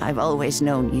you. I've always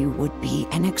known you would be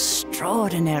an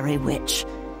extraordinary witch.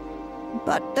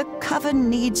 But the Coven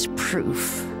needs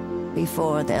proof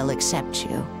before they'll accept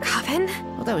you. Coven?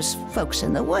 Well, those folks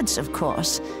in the woods, of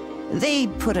course. They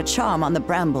put a charm on the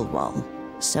bramble wall,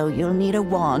 so you'll need a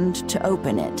wand to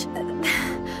open it.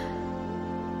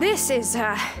 This is,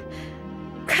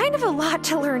 kind of a lot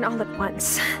to learn all at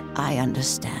once. I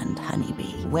understand,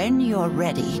 honeybee. When you're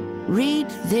ready, read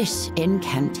this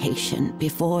incantation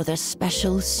before the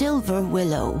special silver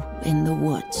willow in the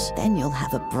woods. Then you'll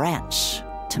have a branch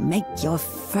to make your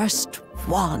first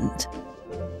wand.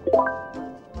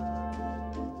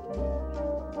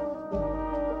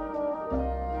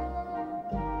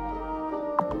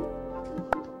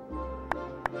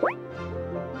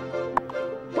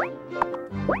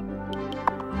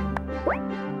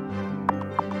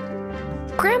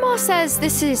 Grandma says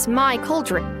this is my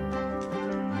cauldron.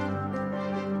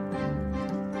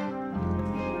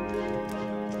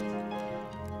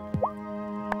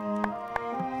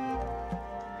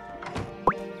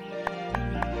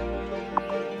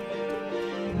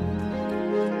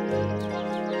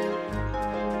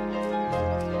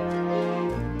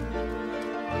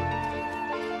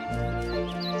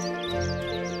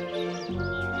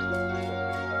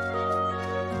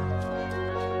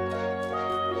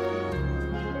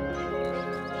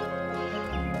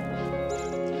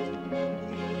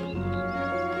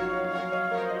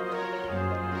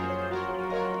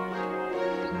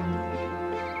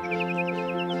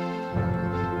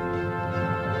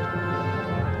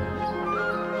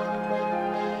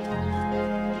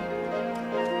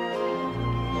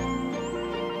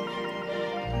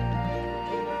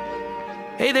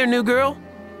 Hey there, new girl.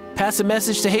 Pass a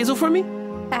message to Hazel for me?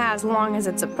 As long as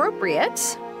it's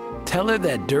appropriate. Tell her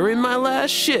that during my last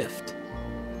shift,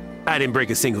 I didn't break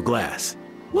a single glass.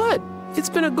 What? It's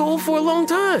been a goal for a long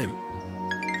time.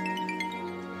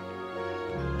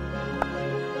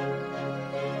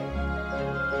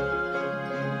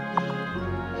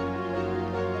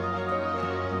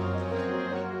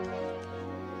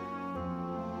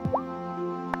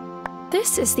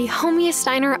 This is the homiest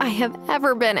diner I have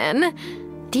ever been in.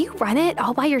 Do you run it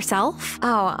all by yourself?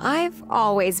 Oh, I've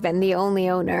always been the only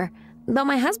owner. Though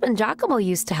my husband Giacomo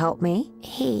used to help me.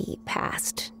 He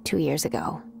passed 2 years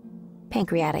ago.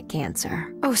 Pancreatic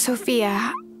cancer. Oh,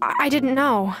 Sophia, I didn't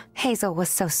know. Hazel was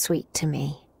so sweet to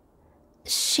me.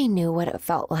 She knew what it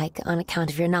felt like on account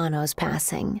of your Nano's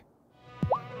passing.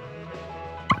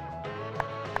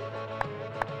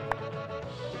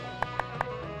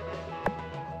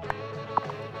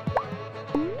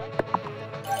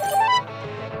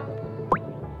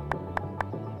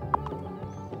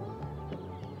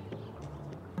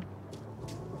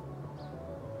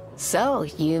 So,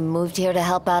 you moved here to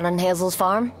help out on Hazel's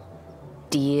farm?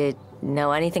 Do you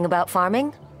know anything about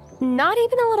farming? Not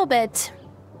even a little bit.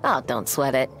 Oh, don't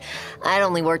sweat it. I'd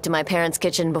only worked in my parents'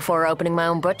 kitchen before opening my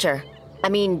own butcher. I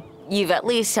mean, you've at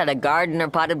least had a garden or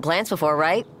potted plants before,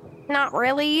 right? Not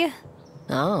really.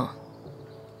 Oh.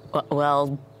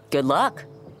 Well, good luck.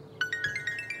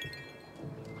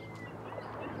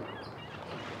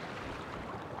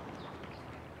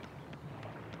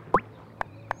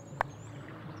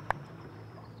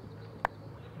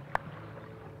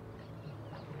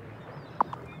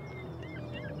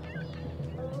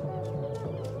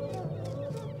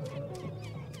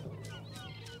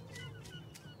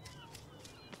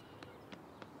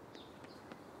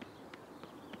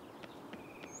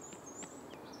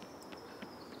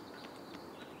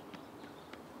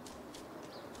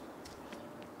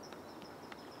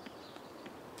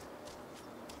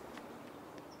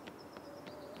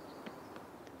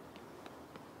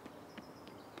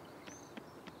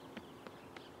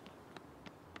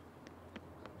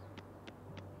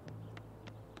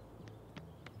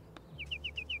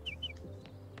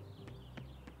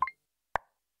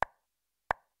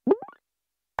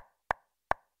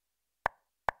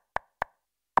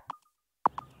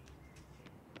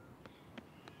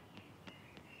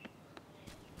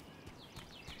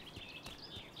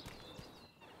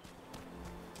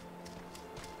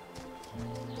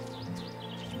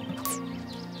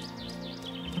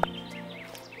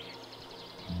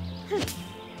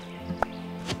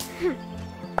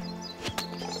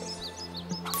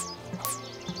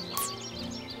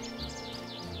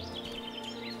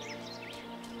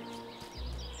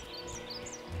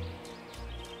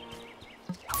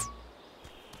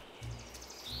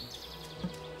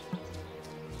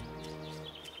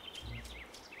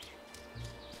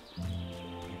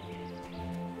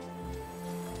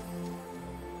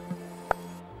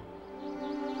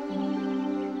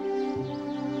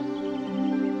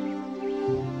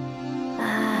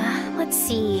 Let's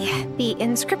see. The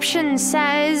inscription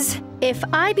says, "If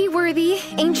I be worthy,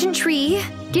 ancient tree,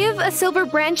 give a silver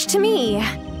branch to me."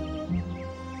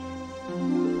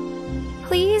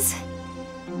 Please?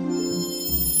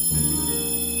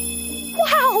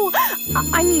 Wow!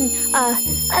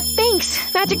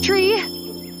 Thanks, magic tree.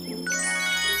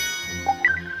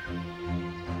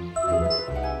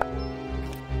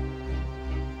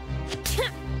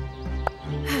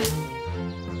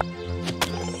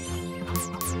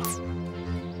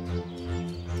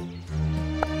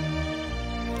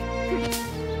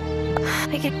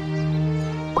 I could...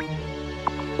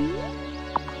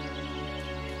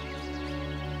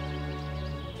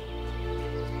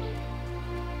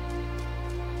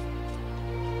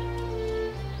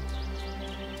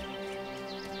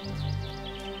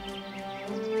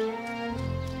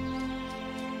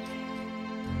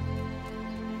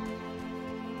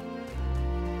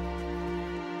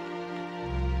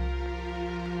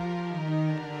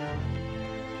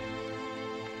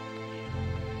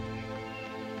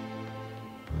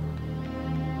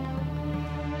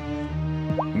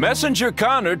 Messenger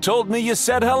Connor told me you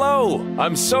said hello.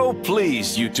 I'm so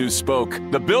pleased you two spoke.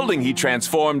 The building he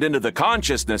transformed into the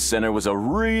Consciousness Center was a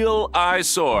real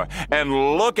eyesore.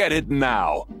 And look at it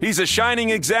now. He's a shining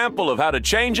example of how to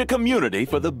change a community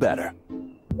for the better.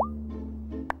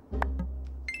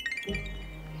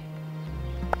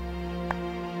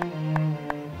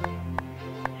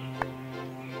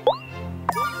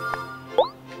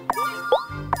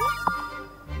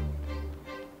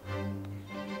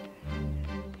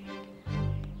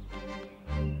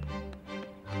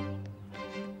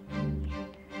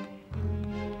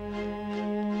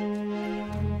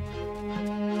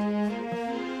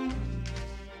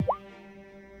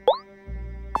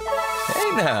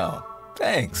 Now,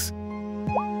 thanks.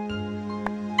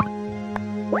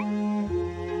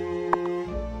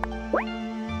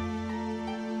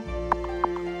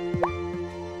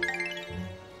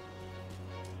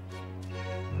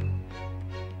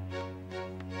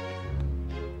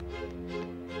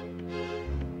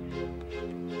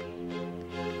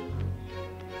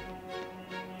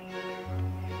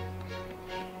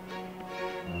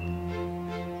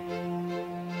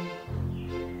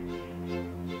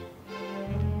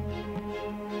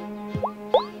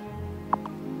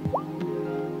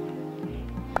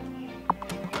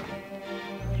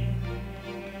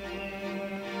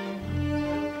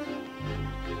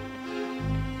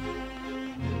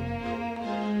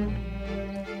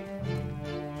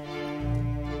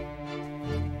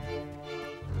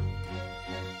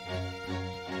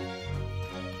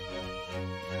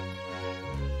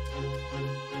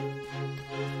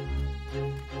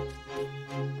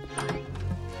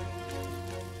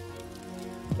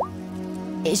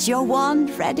 Is your wand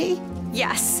ready?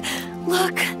 Yes.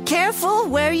 Look. Careful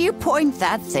where you point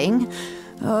that thing.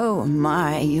 Oh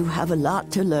my, you have a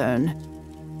lot to learn.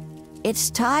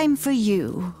 It's time for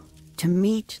you to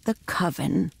meet the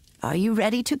Coven. Are you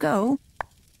ready to go?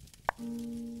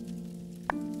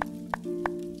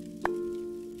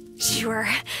 Sure.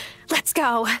 Let's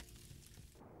go.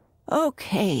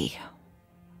 Okay.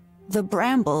 The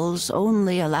brambles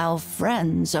only allow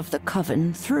friends of the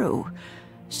Coven through,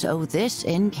 so this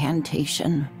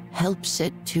incantation helps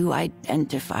it to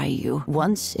identify you.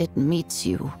 Once it meets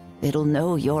you, it'll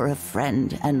know you're a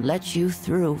friend and let you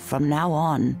through from now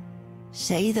on.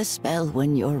 Say the spell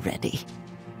when you're ready.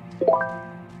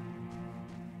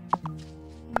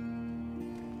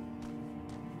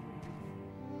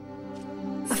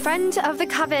 A friend of the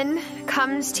Coven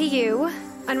comes to you.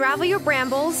 Unravel your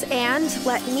brambles and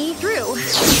let me through.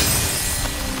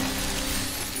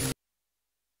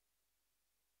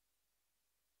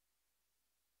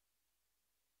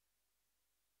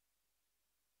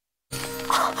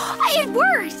 It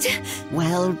worked!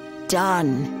 Well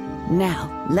done.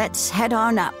 Now, let's head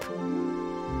on up.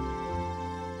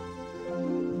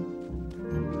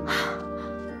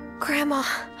 Grandma,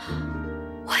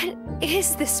 what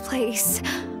is this place?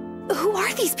 Who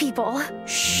are these people?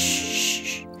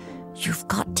 Shh. You've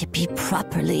got to be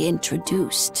properly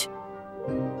introduced.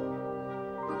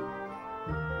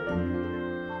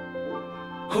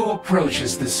 Who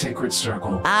approaches this sacred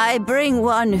circle? I bring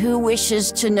one who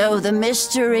wishes to know the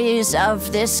mysteries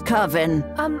of this coven.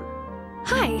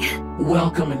 Hi.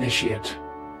 Welcome, Initiate.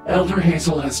 Elder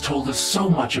Hazel has told us so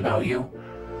much about you.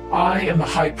 I am the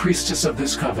High Priestess of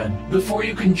this coven. Before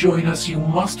you can join us, you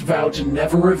must vow to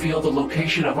never reveal the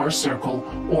location of our circle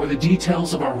or the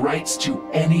details of our rites to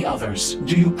any others.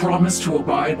 Do you promise to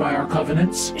abide by our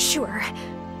covenants? Sure.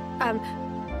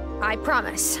 I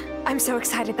promise. I'm so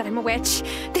excited that I'm a witch.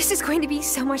 This is going to be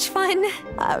so much fun.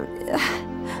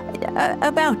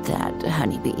 About that,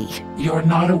 honeybee. You're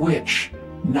not a witch.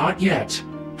 Not yet.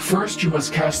 First, you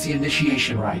must cast the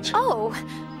initiation rite. Oh,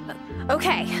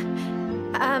 okay.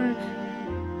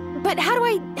 But how do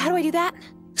I do that?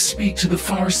 Speak to the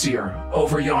Farseer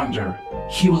over yonder.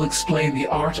 He will explain the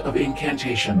art of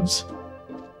incantations.